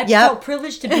deal. I felt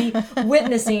privileged to be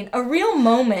witnessing a real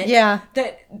moment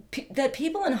that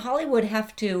people in Hollywood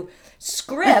have to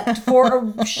script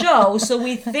for a show, so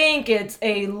we think it's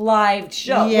a live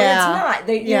show. Yeah. When it's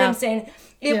not. You know what I'm saying?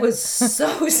 It was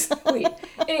so sweet.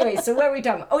 Anyway, so what are we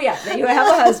talking about? Oh, yeah, that you have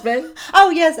a husband. Oh,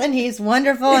 yes, and he's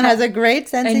wonderful and has a great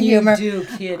sense of humor. And you do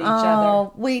kid each other.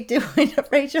 Oh, we do.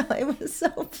 Rachel, it was so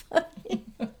funny.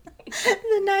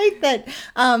 The night that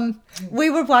we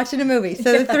were watching a movie.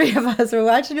 So the three of us were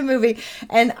watching a movie,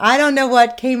 and I don't know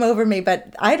what came over me,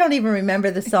 but I don't even remember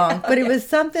the song. But it was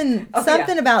something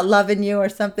about loving you or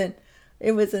something.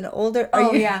 It was an older.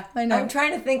 Oh yeah, I know. I'm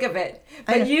trying to think of it,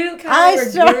 I know. but you kind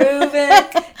of were grooving.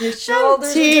 Your shoulders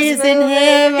I'm teasing were just moving.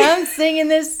 him. I'm singing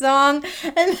this song,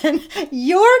 and then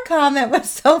your comment was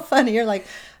so funny. You're like,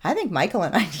 I think Michael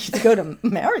and I need to go to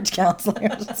marriage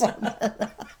counseling or something.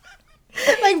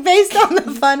 Like based on the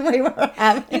fun we were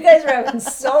having. You guys were having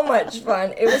so much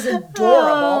fun. It was adorable.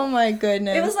 Oh my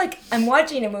goodness. It was like I'm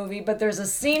watching a movie, but there's a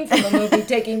scene from the movie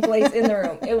taking place in the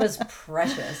room. It was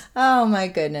precious. Oh my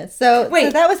goodness. So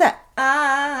Wait. that was that.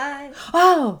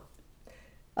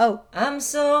 I'm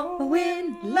so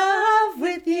in love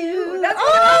with you. That's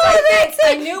what I that's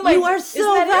think. it. I knew my. You are isn't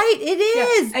so that right. It? It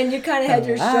is. Yeah. And you kind of had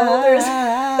your shoulders.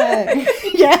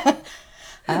 Yeah.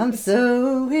 I'm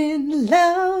so in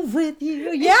love with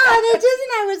you. Yeah, that just,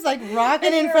 and I was like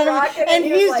rocking in front of him, and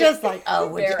he's just like, oh,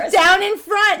 would you down in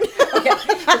front.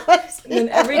 And then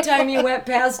every time you went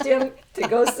past him to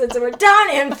go sit somewhere, down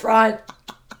in front.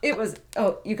 It was,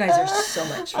 you guys are so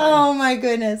much fun. Oh my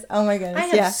goodness. I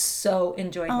have so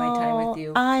enjoyed my time with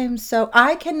you.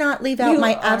 I cannot leave out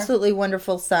my absolutely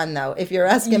wonderful son, though, if you're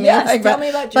asking me. Yes, tell me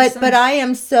about your son. But I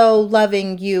am so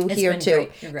loving you here, been too.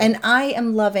 great. You're great. And I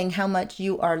am loving how much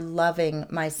you are loving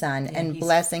my son and he's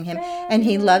blessing him. And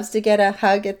he loves to get a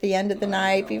hug at the end of the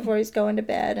night before he's going to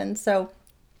bed. And so,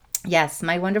 yes,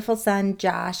 my wonderful son,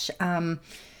 Josh,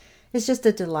 it's just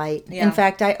a delight. Yeah. In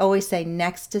fact, I always say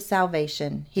next to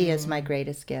salvation, he is my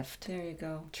greatest gift. There you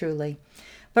go. Truly.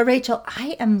 But Rachel,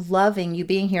 I am loving you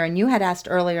being here. And you had asked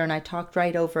earlier, and I talked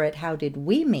right over it, how did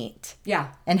we meet? Yeah.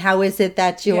 And how is it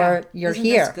that you're Isn't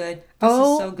here? This good. This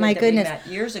Oh, is so good my that goodness. We met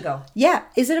years ago. Yeah.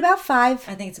 Is it about 5?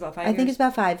 I think it's about 5 I years. think it's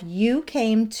about 5. You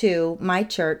came to my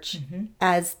church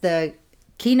as the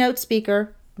keynote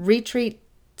speaker, retreat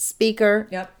speaker.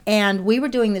 Yep. And we were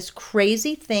doing this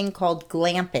crazy thing called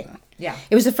glamping. Yeah.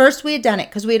 It was the first we had done it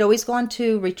because we had always gone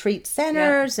to retreat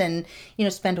centers and,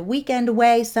 spend a weekend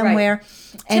away somewhere.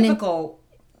 Right. And Typical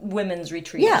women's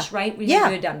retreat, right? We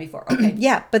had done before. Okay.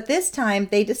 Yeah, but this time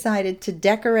they decided to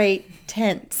decorate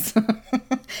tents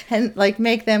and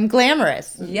make them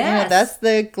glamorous. Yes. That's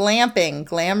the glamping,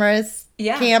 glamorous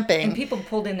camping. And people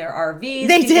pulled in their RVs.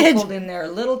 They people did. pulled in their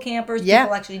little campers. Yeah.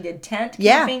 People actually did tent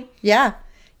Yeah, camping. yeah.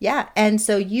 And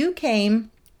so you came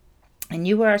and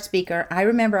you were our speaker. I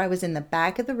remember I was in the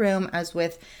back of the room. I was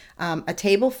with a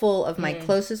table full of my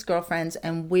closest girlfriends,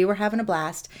 and we were having a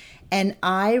blast. And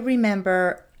I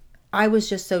remember I was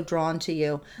just so drawn to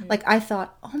you. I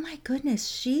thought, oh my goodness,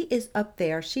 she is up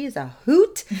there. She is a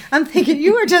hoot. I'm thinking,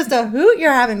 you are just a hoot.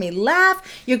 You're having me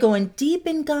laugh. You're going deep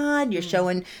in God. You're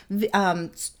showing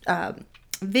videos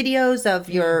of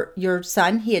your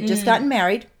son. He had just gotten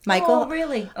married. Michael. Oh,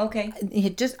 really? Okay. He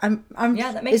had just that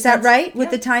makes is that sense. right with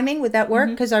Yeah. the timing? Would that work?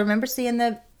 Because I remember seeing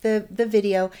the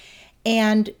video,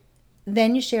 and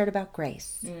then you shared about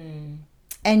grace,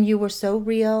 and you were so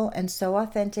real and so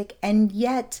authentic, and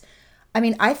yet,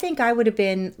 I think I would have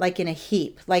been in a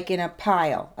heap, in a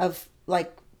pile of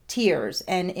tears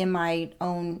and in my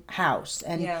own house.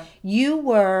 And you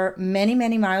were many,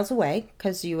 many miles away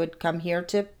because you would come here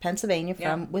to Pennsylvania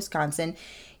from Wisconsin.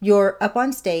 You're up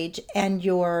on stage and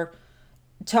you're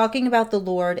talking about the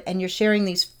Lord and you're sharing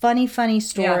these funny, funny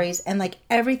stories and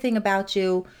everything about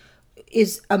you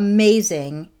is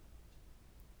amazing.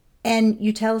 And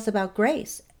you tell us about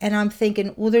grace. And I'm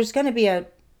thinking, well, there's going to be a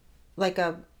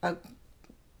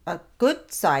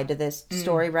good side to this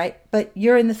story, right? But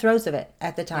you're in the throes of it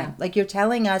at the time. You're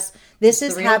telling us this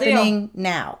is happening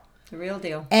now. The real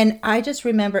deal. And I just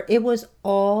remember it was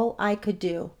all I could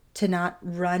do to not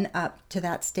run up to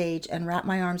that stage and wrap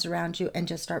my arms around you and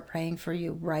just start praying for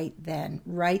you right then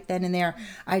and there.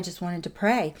 I just wanted to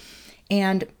pray.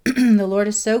 And the Lord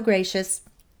is so gracious.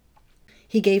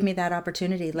 He gave me that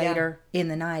opportunity later in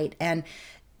the night. And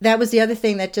that was the other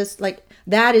thing that just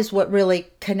that is what really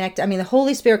connected. The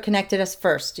Holy Spirit connected us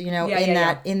first, in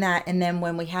that. And then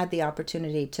when we had the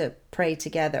opportunity to pray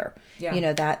together,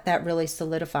 that really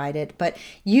solidified it. But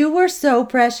you were so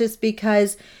precious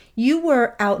because you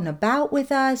were out and about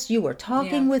with us. You were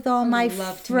talking with all my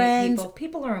friends.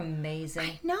 People are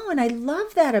amazing. No, and I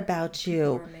love that about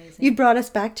you. You brought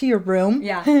us back to your room.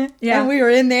 Yeah. And we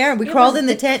were in there and we crawled in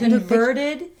the tent and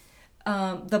converted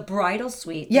the bridal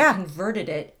suite. They converted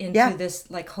it into this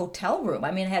hotel room.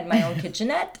 I had my own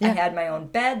kitchenette. I had my own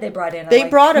bed. They brought in a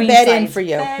bed in for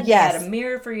you. Bed. Yes. They had a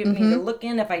mirror for me to look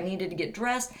in if I needed to get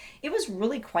dressed. It was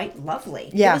really quite lovely.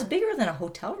 Yeah. It was bigger than a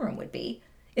hotel room would be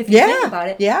if you think about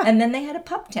it. Yeah. And then they had a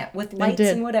pup tent with lights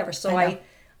and whatever. So I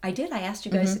did. I asked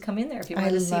you guys to come in there if you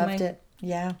wanted to see my... I loved it.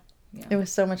 Yeah. It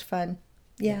was so much fun.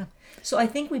 Yeah. So I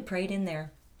think we prayed in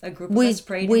there. A group of us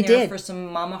prayed in there for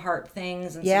some mama heart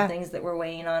things and some things that were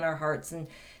weighing on our hearts. And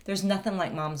there's nothing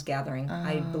like mom's gathering.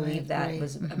 I believe that agree.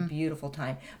 was a beautiful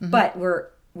time. But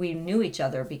we knew each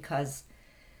other because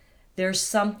there's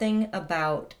something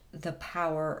about the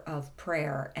power of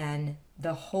prayer and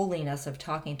the holiness of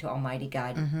talking to Almighty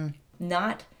God.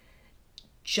 Not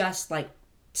just like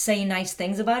saying nice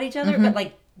things about each other, but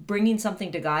like bringing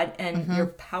something to God and your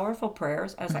powerful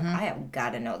prayers. I was like, I have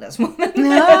got to know this woman.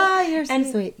 You're so and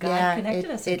sweet. God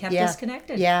connected us and kept us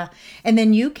connected. Yeah. And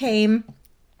then you came,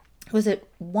 was it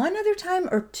one other time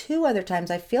or two other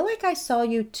times? I feel like I saw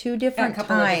you two different a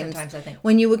couple of times. different times, I think.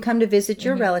 When you would come to visit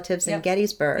your relatives in Yep.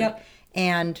 Gettysburg. Yep.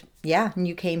 And and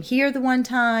you came here the one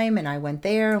time and I went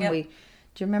there and Yep. do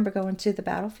you remember going to the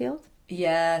battlefield?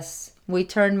 Yes. We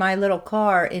turned my little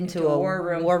car into a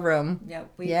war room.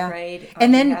 Yep. We prayed.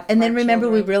 And then remember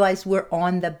we realized we're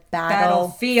on the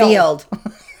battlefield.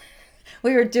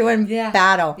 We were doing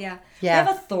battle. Yeah. Yeah. We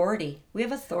have authority. We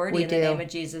have authority We in do. the name of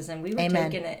Jesus, and we were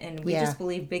taking it, and we just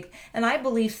believe big. And I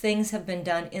believe things have been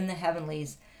done in the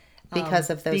heavenlies because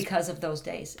of those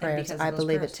days. prayers. And because of I those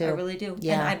believe prayers. it too. I really do.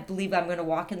 Yeah. And I believe I'm going to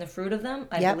walk in the fruit of them.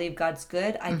 I Yep. believe God's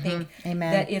good. I think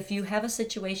Amen. that if you have a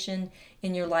situation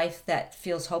in your life that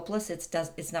feels hopeless,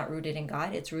 it's not rooted in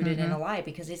God. It's rooted in a lie,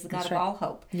 because He's the God of all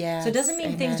hope. Yes. So it doesn't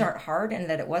mean things Amen. aren't hard and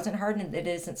that it wasn't hard and it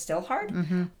isn't still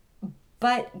hard.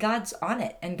 But God's on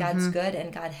it, and God's good,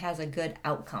 and God has a good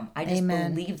outcome. I just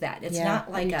Amen. believe that. It's Yeah,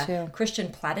 not like me a too. Christian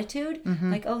platitude,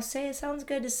 like, oh, say it sounds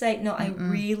good to say. No, I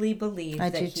really believe I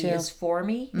that do He too. is for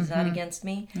me. He's not against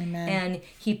me. Amen. And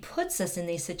He puts us in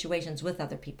these situations with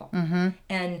other people.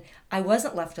 And I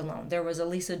wasn't left alone. There was a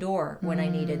Lisa Dorr when I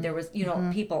needed. There was,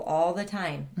 people all the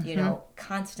time,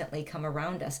 constantly come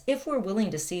around us if we're willing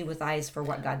to see with eyes for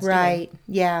what God's Right.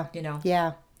 Yeah. doing.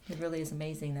 Yeah. It really is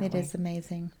amazing that It way. is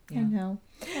amazing. I know.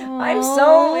 I'm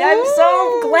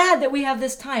so glad that we have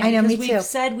this time. I know, because me too. we've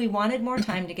said we wanted more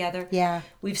time together. Yeah.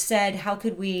 We've said, how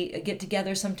could we get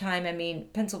together sometime? I mean,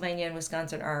 Pennsylvania and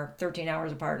Wisconsin are 13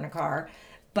 hours apart in a car.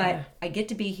 But I get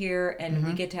to be here, and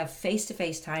we get to have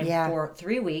face-to-face time for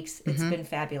 3 weeks. It's been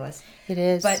fabulous. It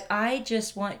is. But I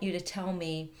just want you to tell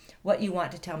me what you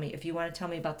want to tell me. If you want to tell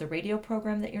me about the radio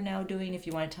program that you're now doing, if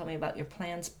you want to tell me about your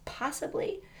plans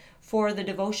possibly for the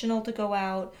devotional to go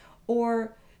out,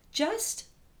 or just,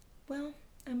 well,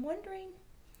 I'm wondering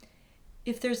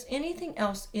if there's anything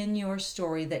else in your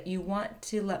story that you want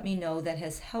to let me know that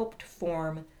has helped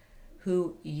form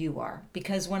who you are.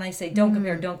 Because when I say don't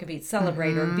compare, don't compete,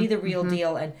 celebrate, or be the real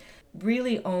deal, and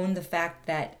really own the fact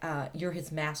that you're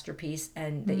His masterpiece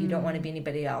and that you don't want to be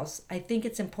anybody else, I think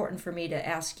it's important for me to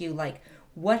ask you, like,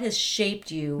 what has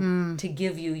shaped you to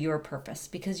give you your purpose?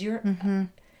 Because you're...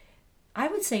 I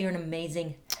would say you're an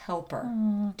amazing helper.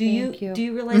 Do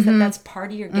you realize that that's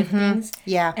part of your giftings?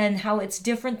 Yeah. And how it's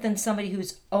different than somebody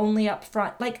who's only up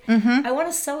front. Like, I want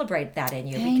to celebrate that in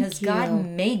you, because God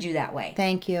made you that way.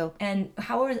 Thank you. And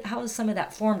how is some of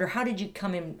that formed, or how did you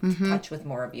come in touch with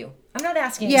more of you? I'm not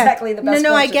asking exactly the best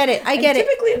No, I questions. get it. I get it.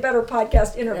 Typically a better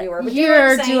podcast interviewer. But you know what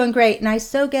You're I'm saying? doing great, and I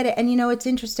so get it. And it's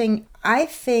interesting. I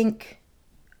think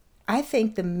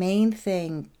the main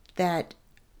thing that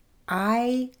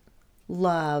I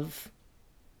love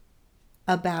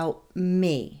about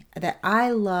me, that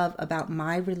I love about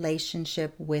my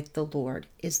relationship with the Lord,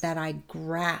 is that I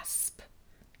grasp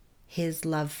His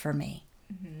love for me.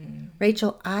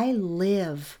 Rachel, I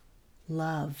live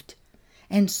loved,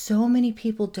 and so many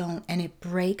people don't, and it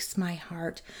breaks my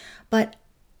heart. But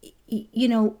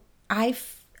I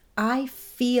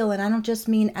feel, and I don't just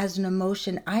mean as an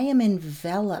emotion, I am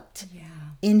enveloped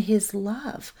in His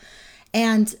love.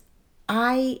 And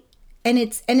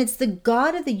it's the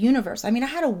God of the universe. I mean, I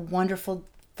had a wonderful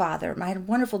father. I had a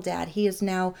wonderful dad. He is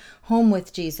now home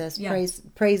with Jesus. Yeah.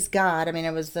 Praise God. I mean,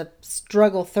 it was a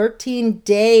struggle. 13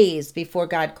 days before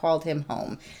God called him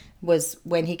home was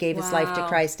when he gave his life to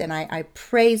Christ. And I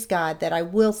praise God that I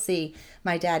will see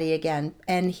my daddy again.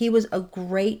 And he was a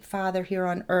great father here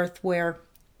on earth, where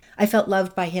I felt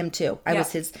loved by him too. I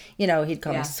was his, he'd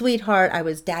call me sweetheart. I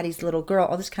was daddy's little girl,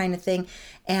 all this kind of thing.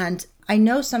 And I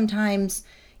know sometimes,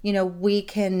 we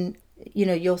can,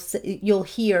 you'll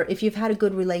hear, if you've had a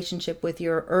good relationship with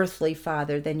your earthly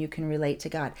father, then you can relate to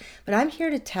God. But I'm here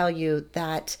to tell you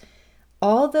that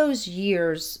all those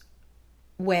years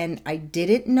when I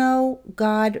didn't know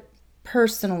God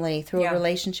personally through a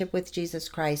relationship with Jesus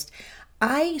Christ,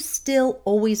 I still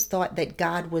always thought that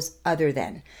God was other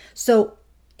than. So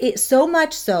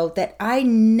much so that I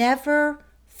never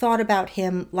thought about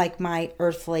Him like my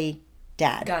earthly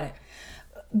dad. Got it.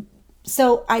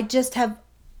 So I just have,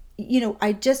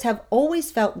 I just have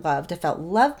always felt loved. I felt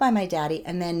loved by my daddy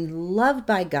and then loved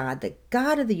by God, the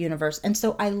God of the universe. And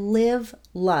so I live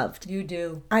loved. You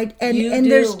do. And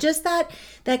there's just that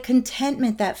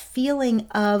contentment, that feeling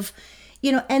of,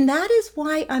 and that is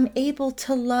why I'm able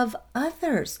to love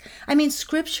others. I mean,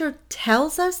 scripture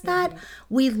tells us that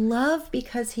we love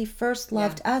because he first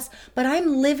loved us, but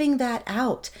I'm living that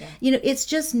out. Yeah. It's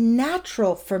just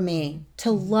natural for me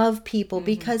to love people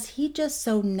because he just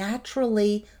so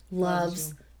naturally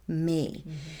loves me.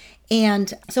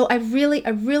 And so I really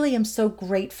am so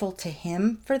grateful to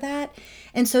him for that.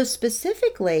 And so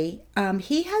specifically,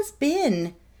 he has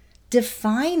been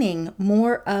defining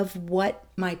more of what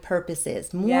my purpose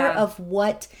is, more of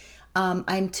what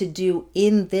I'm to do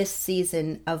in this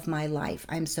season of my life.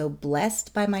 I'm so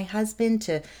blessed by my husband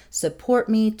to support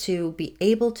me, to be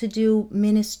able to do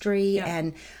ministry. Yeah.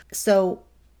 And so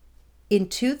in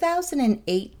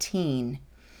 2018,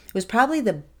 it was probably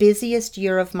the busiest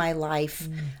year of my life,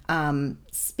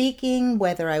 speaking,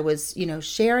 whether I was,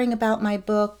 sharing about my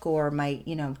book or my,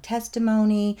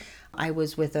 testimony. I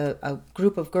was with a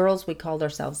group of girls. We called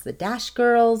ourselves the Dash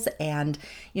Girls. And,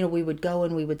 we would go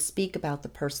and we would speak about the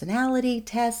personality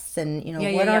tests and,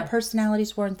 what our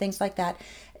personalities were and things like that.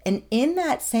 And in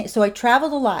that so I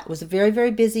traveled a lot. It was a very,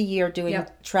 very busy year doing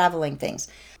traveling things.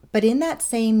 But in that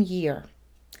same year,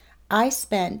 I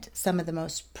spent some of the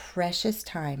most precious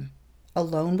time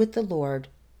alone with the Lord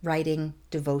writing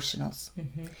devotionals.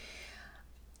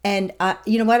 And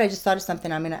you know what? I just thought of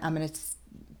something. I'm gonna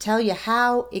tell you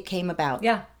how it came about.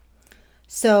 Yeah.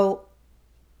 So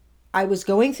I was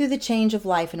going through the change of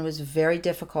life, and it was very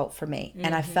difficult for me.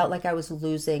 And I felt like I was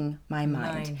losing my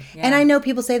mind. Yeah. And I know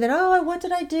people say that, oh, what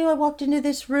did I do? I walked into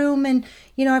this room and,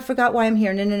 I forgot why I'm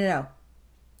here. No.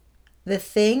 The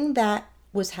thing that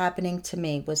was happening to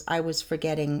me was I was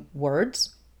forgetting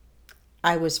words.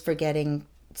 I was forgetting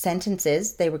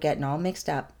sentences. They were getting all mixed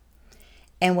up.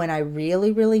 And when I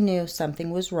really, really knew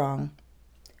something was wrong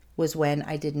was when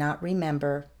I did not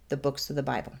remember the books of the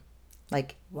Bible,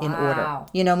 like in order.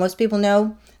 Most people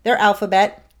know their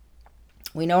alphabet.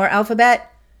 We know our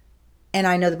alphabet, and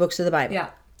I know the books of the Bible.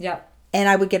 Yeah. And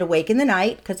I would get awake in the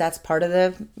night because that's part of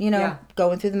the,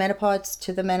 going through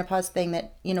the menopause thing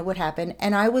that, would happen.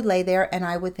 And I would lay there and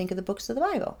I would think of the books of the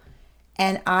Bible.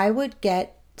 And I would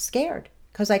get scared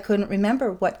because I couldn't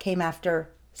remember what came after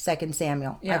 2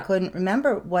 Samuel. Yeah. I couldn't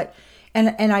remember what,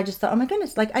 and I just thought, oh my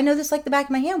goodness, like I know this like the back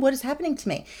of my hand. What is happening to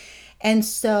me? And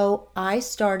so I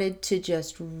started to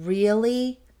just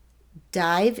really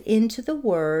dive into the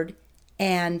Word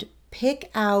and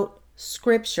pick out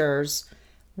scriptures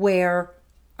where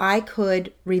I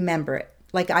could remember it.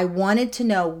 Like I wanted to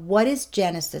know, what is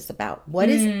Genesis about? What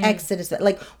is Exodus about?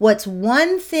 Like what's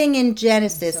one thing in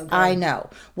Genesis I know?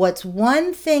 What's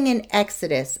one thing in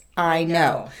Exodus I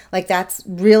know? Like that's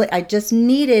really, I just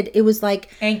needed, it was like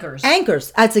anchors.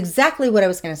 That's exactly what I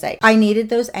was going to say. I needed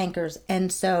those anchors. And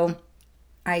so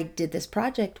I did this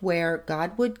project where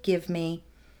God would give me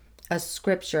a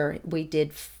scripture. We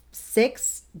did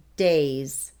 6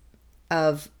 days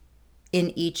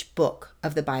in each book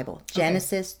of the Bible,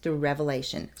 Genesis through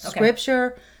Revelation.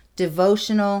 Scripture,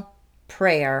 devotional,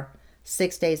 prayer,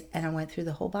 6 days. And I went through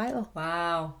the whole Bible.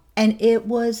 Wow. And it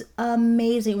was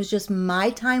amazing. It was just my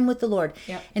time with the Lord.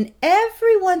 Yep. And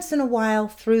every once in a while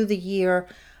through the year,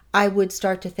 I would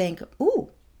start to think, ooh,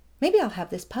 maybe I'll have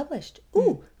this published.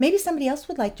 Ooh, maybe somebody else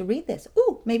would like to read this.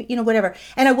 Ooh, maybe, whatever.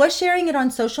 And I was sharing it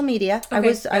on social media. I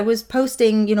was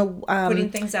posting, putting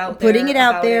things out there. Putting it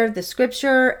out there, the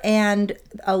scripture and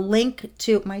a link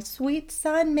to my sweet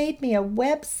son made me a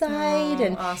website.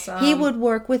 And awesome. He would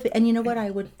work with it. And you know what?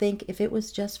 I would think if it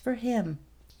was just for him.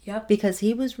 Yep. Because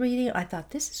he was reading, I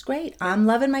thought, this is great. I'm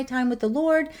loving my time with the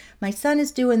Lord. My son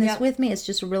is doing this with me. It's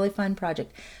just a really fun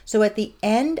project. So at the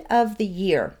end of the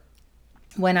year,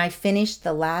 when I finished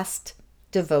the last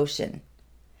devotion,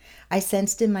 I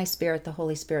sensed in my spirit, the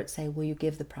Holy Spirit say, will you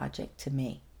give the project to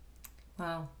me?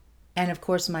 Wow. And of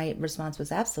course, my response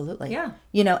was absolutely. Yeah.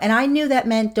 And I knew that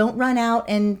meant don't run out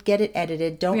and get it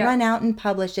edited. Don't run out and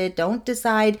publish it. Don't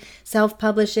decide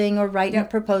self-publishing or writing a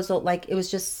proposal. Like it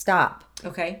was just stop.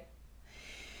 Okay.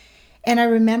 And I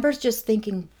remember just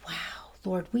thinking, wow,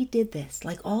 Lord, we did this.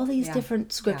 Like all these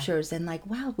different scriptures and like,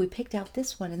 wow, we picked out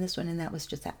this one and that was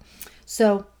just that.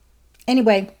 So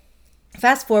anyway,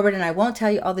 fast forward, and I won't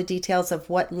tell you all the details of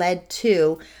what led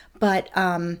to, but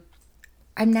I'm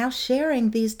now sharing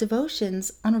these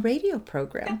devotions on a radio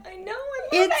program. I know.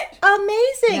 It's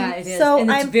amazing. Yeah, it is. So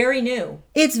and it's very new.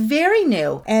 It's very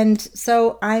new. And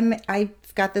so I've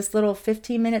got this little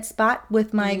 15-minute spot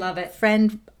with my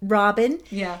friend Robin.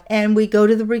 Yeah. And we go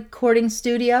to the recording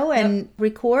studio and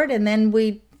record, and then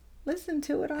we listen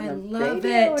to it on the love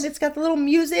radio. it. And it's got the little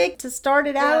music to start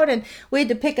it out. And we had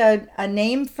to pick a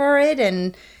name for it.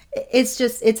 And it's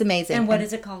amazing. And what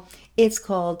is it called? It's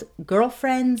called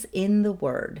Girlfriends in the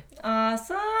Word.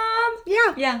 Awesome.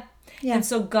 Yeah. Yeah. Yeah. And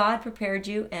so God prepared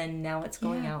you, and now it's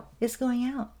going out. It's going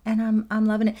out, and I'm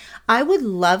loving it. I would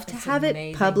love to have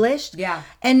amazing. it published. Yeah.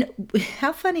 And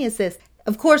how funny is this?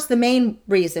 Of course, the main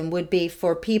reason would be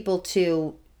for people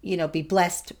to, be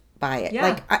blessed by it.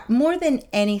 Yeah. Like more than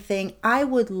anything, I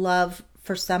would love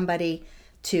for somebody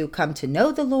to come to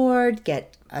know the Lord,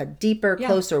 get a deeper,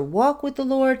 closer walk with the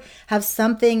Lord, have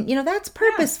something, that's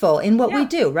purposeful in what we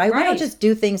do, right? We don't just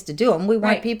do things to do them. We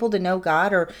want people to know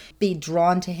God or be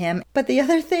drawn to Him. But the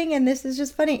other thing, and this is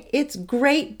just funny, it's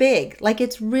great big. Like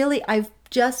it's really, I've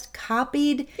just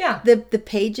copied the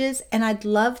pages, and I'd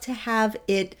love to have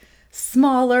it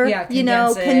smaller,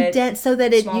 condensed so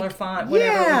that it smaller font,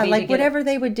 whatever it would be like whatever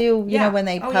they would do, when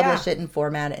they publish it and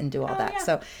format it and do all that.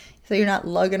 Yeah. So you're not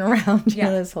lugging around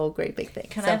this whole great big thing.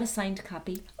 Can I have a signed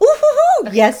copy? Ooh,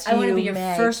 yes, I want to be your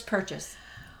may. first purchase.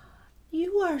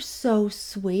 You are so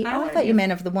sweet. I I thought you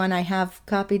meant of the one I have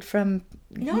copied from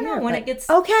No, here, when but- it gets...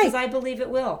 Okay. Because I believe it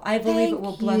will. I believe it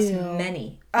will bless you.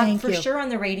 many. Thank for you. sure on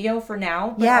the radio for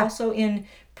now, but Yeah. also in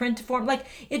print form. Like,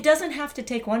 it doesn't have to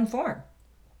take one form.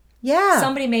 Yeah.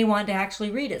 Somebody may want to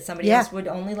actually read it. Somebody Yeah. else would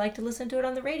only like to listen to it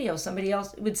on the radio. Somebody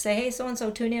else would say, hey,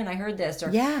 so-and-so, tune in. I heard this. Or,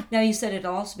 Yeah. Now, you said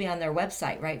it'll also be on their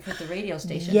website, right, for the radio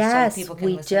station. Yes, so people can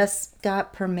we listen. just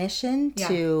got permission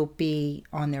to be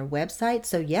on their website.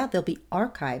 So, they'll be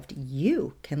archived.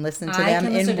 You can listen to I them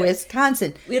can in listen to-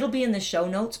 Wisconsin. It'll be in the show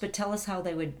notes, but tell us how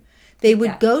they would... They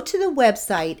would that. go to the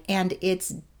website, and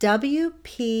it's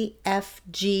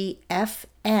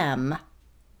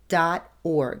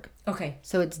wpfgfm.org. Okay.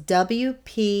 So it's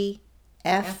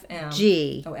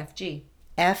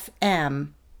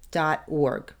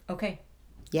wpfgfm.org. Okay.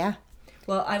 Yeah.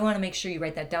 Well, I want to make sure you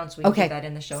write that down so we can get that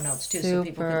in the show notes, too, so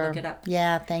people can look it up.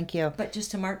 Yeah, thank you. But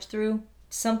just to march through,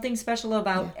 something special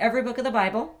about every book of the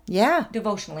Bible, Yeah.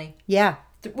 devotionally, Yeah.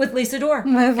 with Lisa Dorr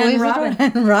With and Lisa Robin.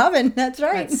 Dorr and Robin, that's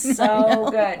right. That's so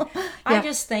good. I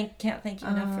just can't thank you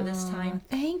enough for this time.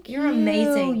 Thank you. You're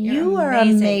amazing. You are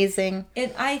amazing.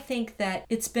 And I think that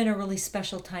it's been a really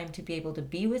special time to be able to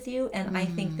be with you. And I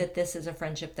think that this is a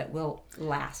friendship that will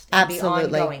last and Absolutely.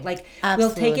 be ongoing. Like,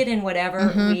 we'll take it in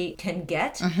whatever we can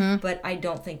get, but I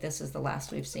don't think this is the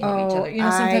last we've seen of each other.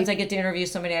 Sometimes I get to interview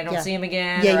somebody, I don't see them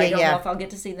again, or I don't know if I'll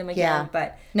get to see them again.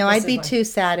 But no, this I'd is be one. too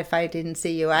sad if I didn't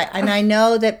see you. I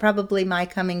know that probably my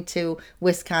coming to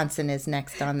Wisconsin is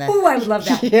next on the... Ooh, I would love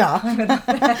that. Yeah. I'm going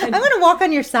to walk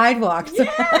on your sidewalk.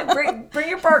 Yeah, bring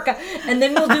your parka. And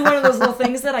then we'll do one of those little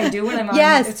things that I do when I'm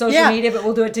on social media, but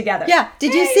we'll do it together. Yeah.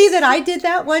 Did you see that I did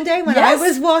that one day when I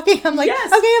was walking? I'm like,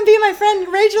 Yes. okay, I'm being my friend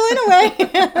Rachel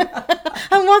Inouye.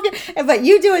 I'm walking. But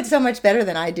you do it so much better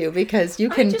than I do because you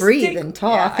can just breathe think- and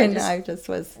talk. yeah, and I just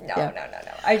was... No.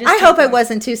 I think hope I that-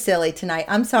 wasn't too silly tonight.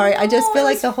 I'm sorry. I just No, feel it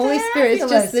like was the Holy Spirit is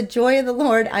fabulous. just the joy of the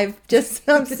Lord. I'm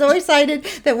so excited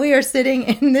that we are sitting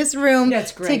in this room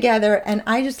That's great. together. And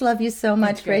I just love you so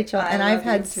much, great. Rachel. I And I've love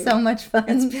had you too. so much fun.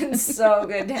 It's been so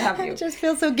good to have you. I just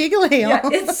feel so giggly. Yeah,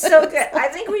 it's so good. I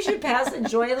think we should pass the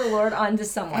joy of the Lord on to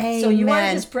someone. So you want to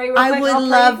Amen. just pray real I quick? would I'll pray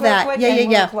love real that. quick, Yeah, and yeah,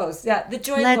 we'll yeah. close. Yeah, the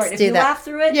joy of Let's the Lord. If do you that. laugh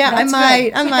through it, Yeah, that's I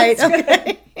good. might. That's good.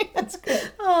 Okay. That's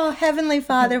good. Oh, Heavenly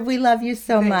Father, we love you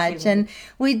so Thank much. you. And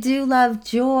we do love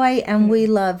joy and we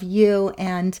love you.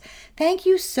 And thank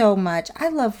you so much. I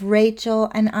love Rachel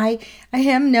and I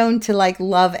am known to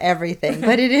love everything,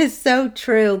 but it is so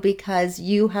true because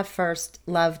you have first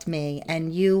loved me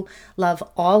and you love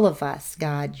all of us,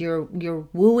 God. You're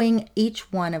wooing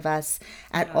each one of us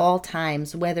at all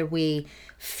times, whether we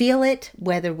feel it,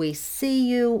 whether we see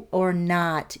you or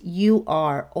not. You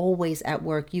are always at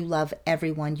work. You love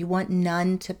everyone. You want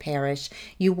none to perish.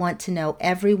 You want to know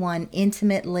everyone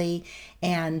intimately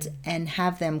and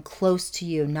have them close to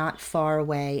you, not far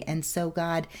away. And so,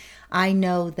 God, I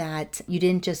know that you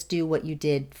didn't just do what you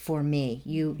did for me.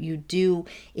 You do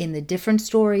in the different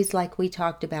stories like we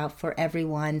talked about for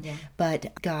everyone. Yeah.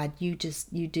 But God, you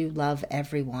do love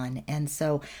everyone. And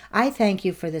so I thank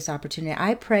you for this opportunity.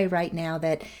 I pray right now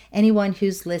that anyone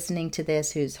who's listening to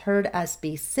this, who's heard us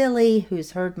be silly,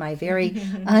 who's heard my very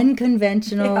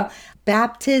unconventional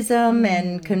baptism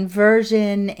and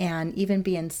conversion and even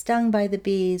being stung by the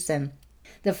bees, and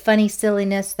the funny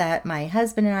silliness that my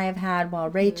husband and I have had while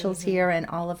Rachel's here and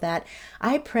all of that.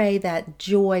 I pray that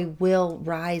joy will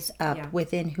rise up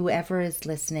within whoever is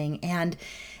listening. And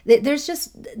there's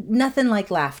just nothing like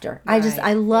laughter. Right.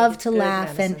 I love to good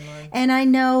laugh, medicine, Lord. and I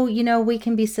know, we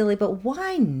can be silly, but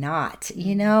why not?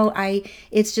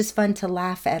 It's just fun to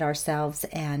laugh at ourselves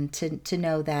and to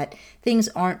know that things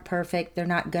aren't perfect. They're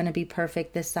not going to be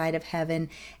perfect this side of heaven.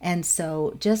 And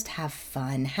so just have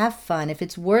fun. Have fun. If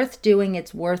it's worth doing,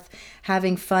 it's worth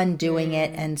having fun doing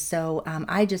it. And so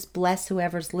I just bless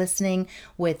whoever's listening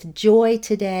with joy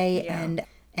today.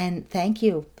 And thank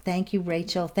you. Thank you,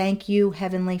 Rachel. Thank you,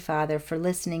 Heavenly Father, for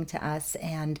listening to us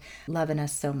and loving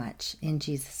us so much. In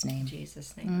Jesus' name. In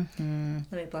Jesus' name.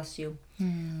 Let me bless you.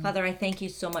 Father, I thank you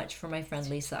so much for my friend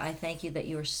Lisa. I thank you that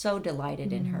you are so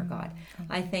delighted in her, God.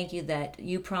 I thank you that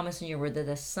you promise in your word that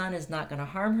the sun is not going to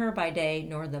harm her by day,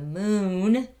 nor the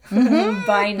moon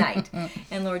by night.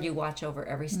 And Lord, you watch over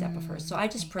every step of her. So I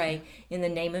just pray in the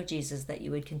name of Jesus that you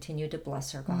would continue to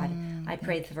bless her, God. I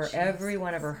pray for every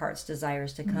one of her heart's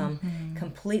desires to come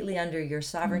completely under your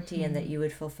sovereignty and that you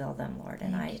would fulfill them, Lord.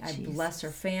 And I bless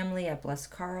her family. I bless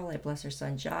Carl. I bless her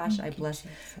son Josh. I bless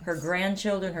her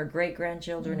grandchildren, her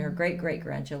great-grandchildren, her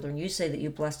great-great-grandchildren. You say that you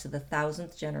bless to the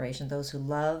 1,000th generation those who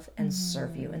love and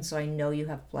serve you. And so I know you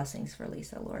have blessings for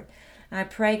Lisa, Lord. And I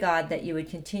pray, God, that you would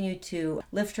continue to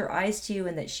lift her eyes to you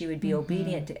and that she would be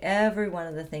obedient to every one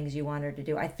of the things you want her to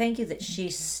do. I thank you that she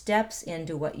steps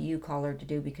into what you call her to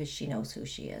do because she knows who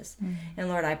she is. And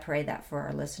Lord, I pray that for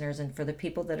our listeners and for the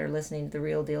people that are listening to The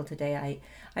Real Deal today.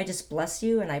 I just bless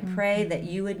you and I pray that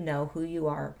you would know who you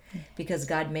are because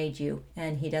God made you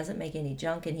and he doesn't make any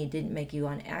junk and he didn't make you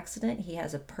on accident. He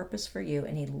has a purpose for you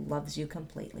and he loves you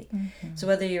completely. So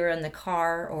whether you're in the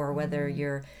car or whether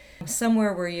you're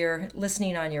somewhere where you're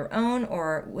listening on your own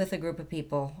or with a group of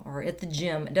people or at the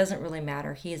gym, it doesn't really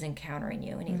matter. He is encountering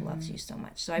you and he loves you so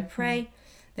much. So I pray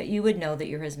that you would know that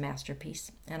you're his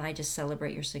masterpiece. And I just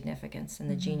celebrate your significance and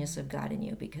the genius of God in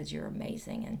you because you're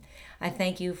amazing. And I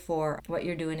thank you for what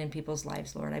you're doing in people's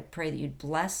lives, Lord. I pray that you'd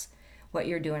bless what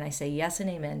you're doing. I say yes and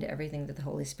amen to everything that the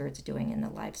Holy Spirit's doing in the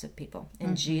lives of people.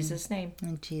 In Jesus' name.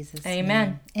 In Jesus'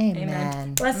 Amen. name.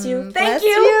 Amen. Bless you. Bless Thank you.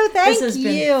 you. Thank this has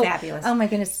been fabulous. Oh my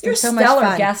goodness. It's You're been so a much stellar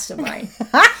fun. guest of mine.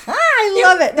 I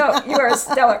love it. No, you are a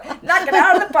stellar. Knock it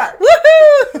out of the park.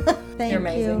 Woohoo! Thank You're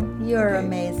amazing. you. You're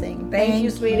amazing. Thank you,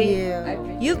 sweetie.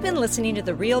 You. You've been listening to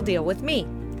The Real Deal with me,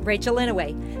 Rachel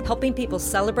Inouye, helping people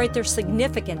celebrate their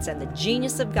significance and the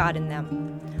genius of God in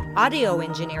them. Audio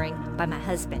engineering by my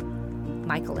husband,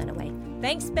 Michael Inouye.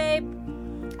 Thanks, babe.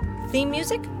 Theme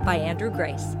music by Andrew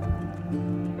Grace.